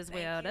congrats on that as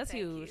well. That's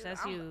huge.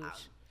 That's huge.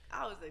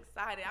 I was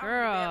excited.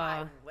 Girl,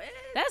 like, what?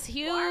 That's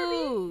huge.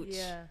 Barbie?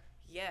 Yeah.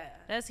 Yeah.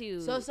 That's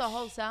huge. So it's a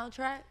whole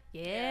soundtrack?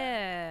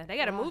 Yeah. They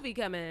got a movie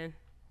coming.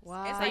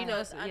 Wow. It's like an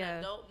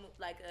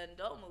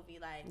adult movie,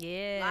 like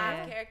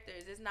live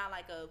characters. It's not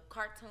like a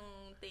cartoon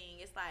thing.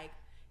 It's like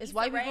it's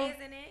white people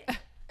in it.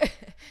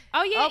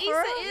 Oh yeah, Issa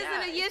is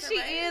in it. Yes, Issa she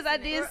Rae is. I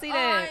did see Oh,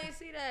 that. I didn't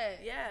see that.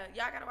 Yeah,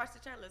 y'all gotta watch the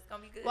trailer. It's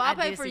gonna be good. Well, I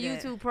pay for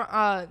YouTube.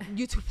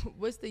 YouTube.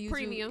 What's the YouTube?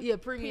 Premium. Yeah,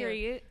 premium.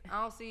 Period.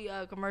 I don't see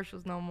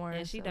commercials no more.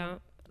 And she so.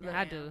 don't. Damn.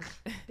 I do.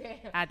 Damn.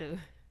 I do.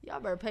 Y'all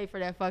better pay for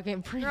that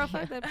fucking premium. Girl,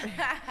 fuck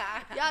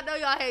that. Y'all know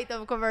y'all hate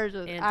them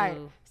commercials. And all right.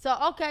 do. So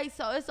okay,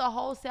 so it's a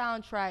whole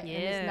soundtrack, and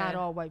it's not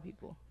all white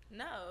people.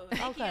 No,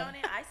 Nicki on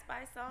it, Ice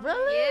Spice song.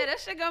 Really? Yeah, that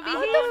shit gonna be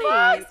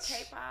huge.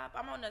 huge. K-pop.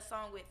 I'm on the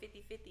song with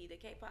 50/50, the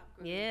K-pop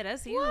group. Yeah,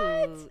 that's huge.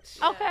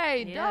 Yeah.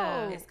 Okay,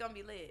 dope. It's gonna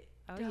be lit.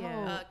 Oh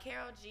yeah.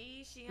 Carol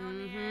G, she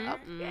on there.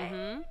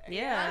 Okay.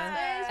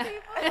 Yeah.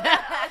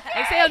 Yeah.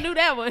 Excel knew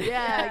that one.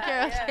 Yeah,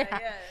 Carol.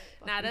 Yeah.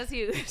 Nah, that's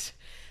huge.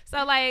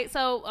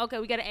 So okay,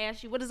 we gotta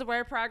ask you, what does the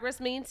word progress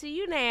mean to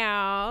you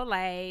now?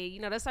 Like,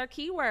 that's our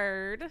key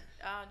word.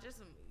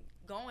 Just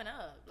going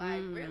up,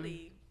 like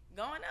really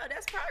going up.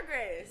 That's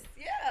progress.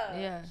 Yeah.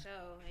 Yeah. So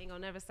ain't gonna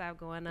never stop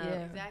going up.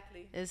 Yeah.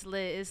 Exactly. It's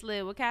lit. It's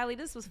lit. Well, Kylie,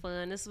 this was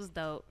fun. This was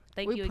dope.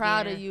 Thank you again. We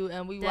proud of you,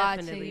 and we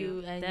watching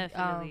you, and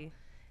definitely.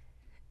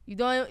 You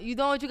doing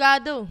what you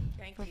gotta do.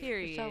 Thank you.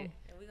 Period. And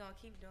we're gonna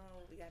keep doing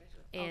what we gotta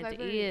do. And Okay,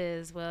 it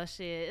is. Well,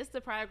 shit. It's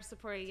the Progress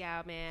Report,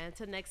 y'all, man.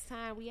 Until next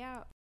time, we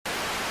out.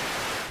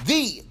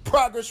 The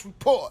Progress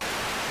Report.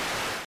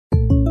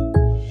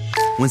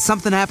 When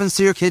something happens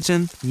to your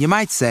kitchen, you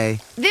might say,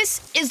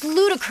 This is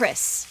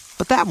ludicrous.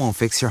 but that won't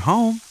fix your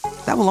home.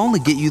 That will only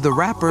get you the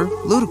rapper,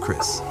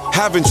 Ludacris.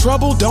 Having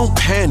trouble? Don't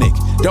panic.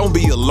 Don't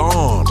be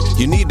alarmed.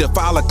 You need to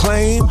file a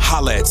claim?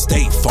 Holla at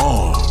State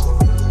Farm.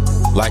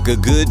 Like a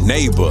good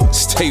neighbor,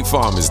 State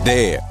Farm is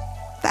there.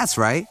 That's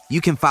right.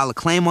 You can file a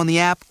claim on the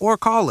app or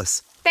call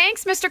us.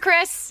 Thanks, Mr.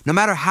 Chris. No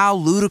matter how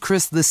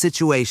ludicrous the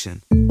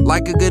situation,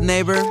 like a good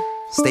neighbor,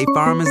 State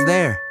Farm is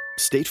there.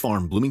 State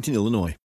Farm, Bloomington, Illinois.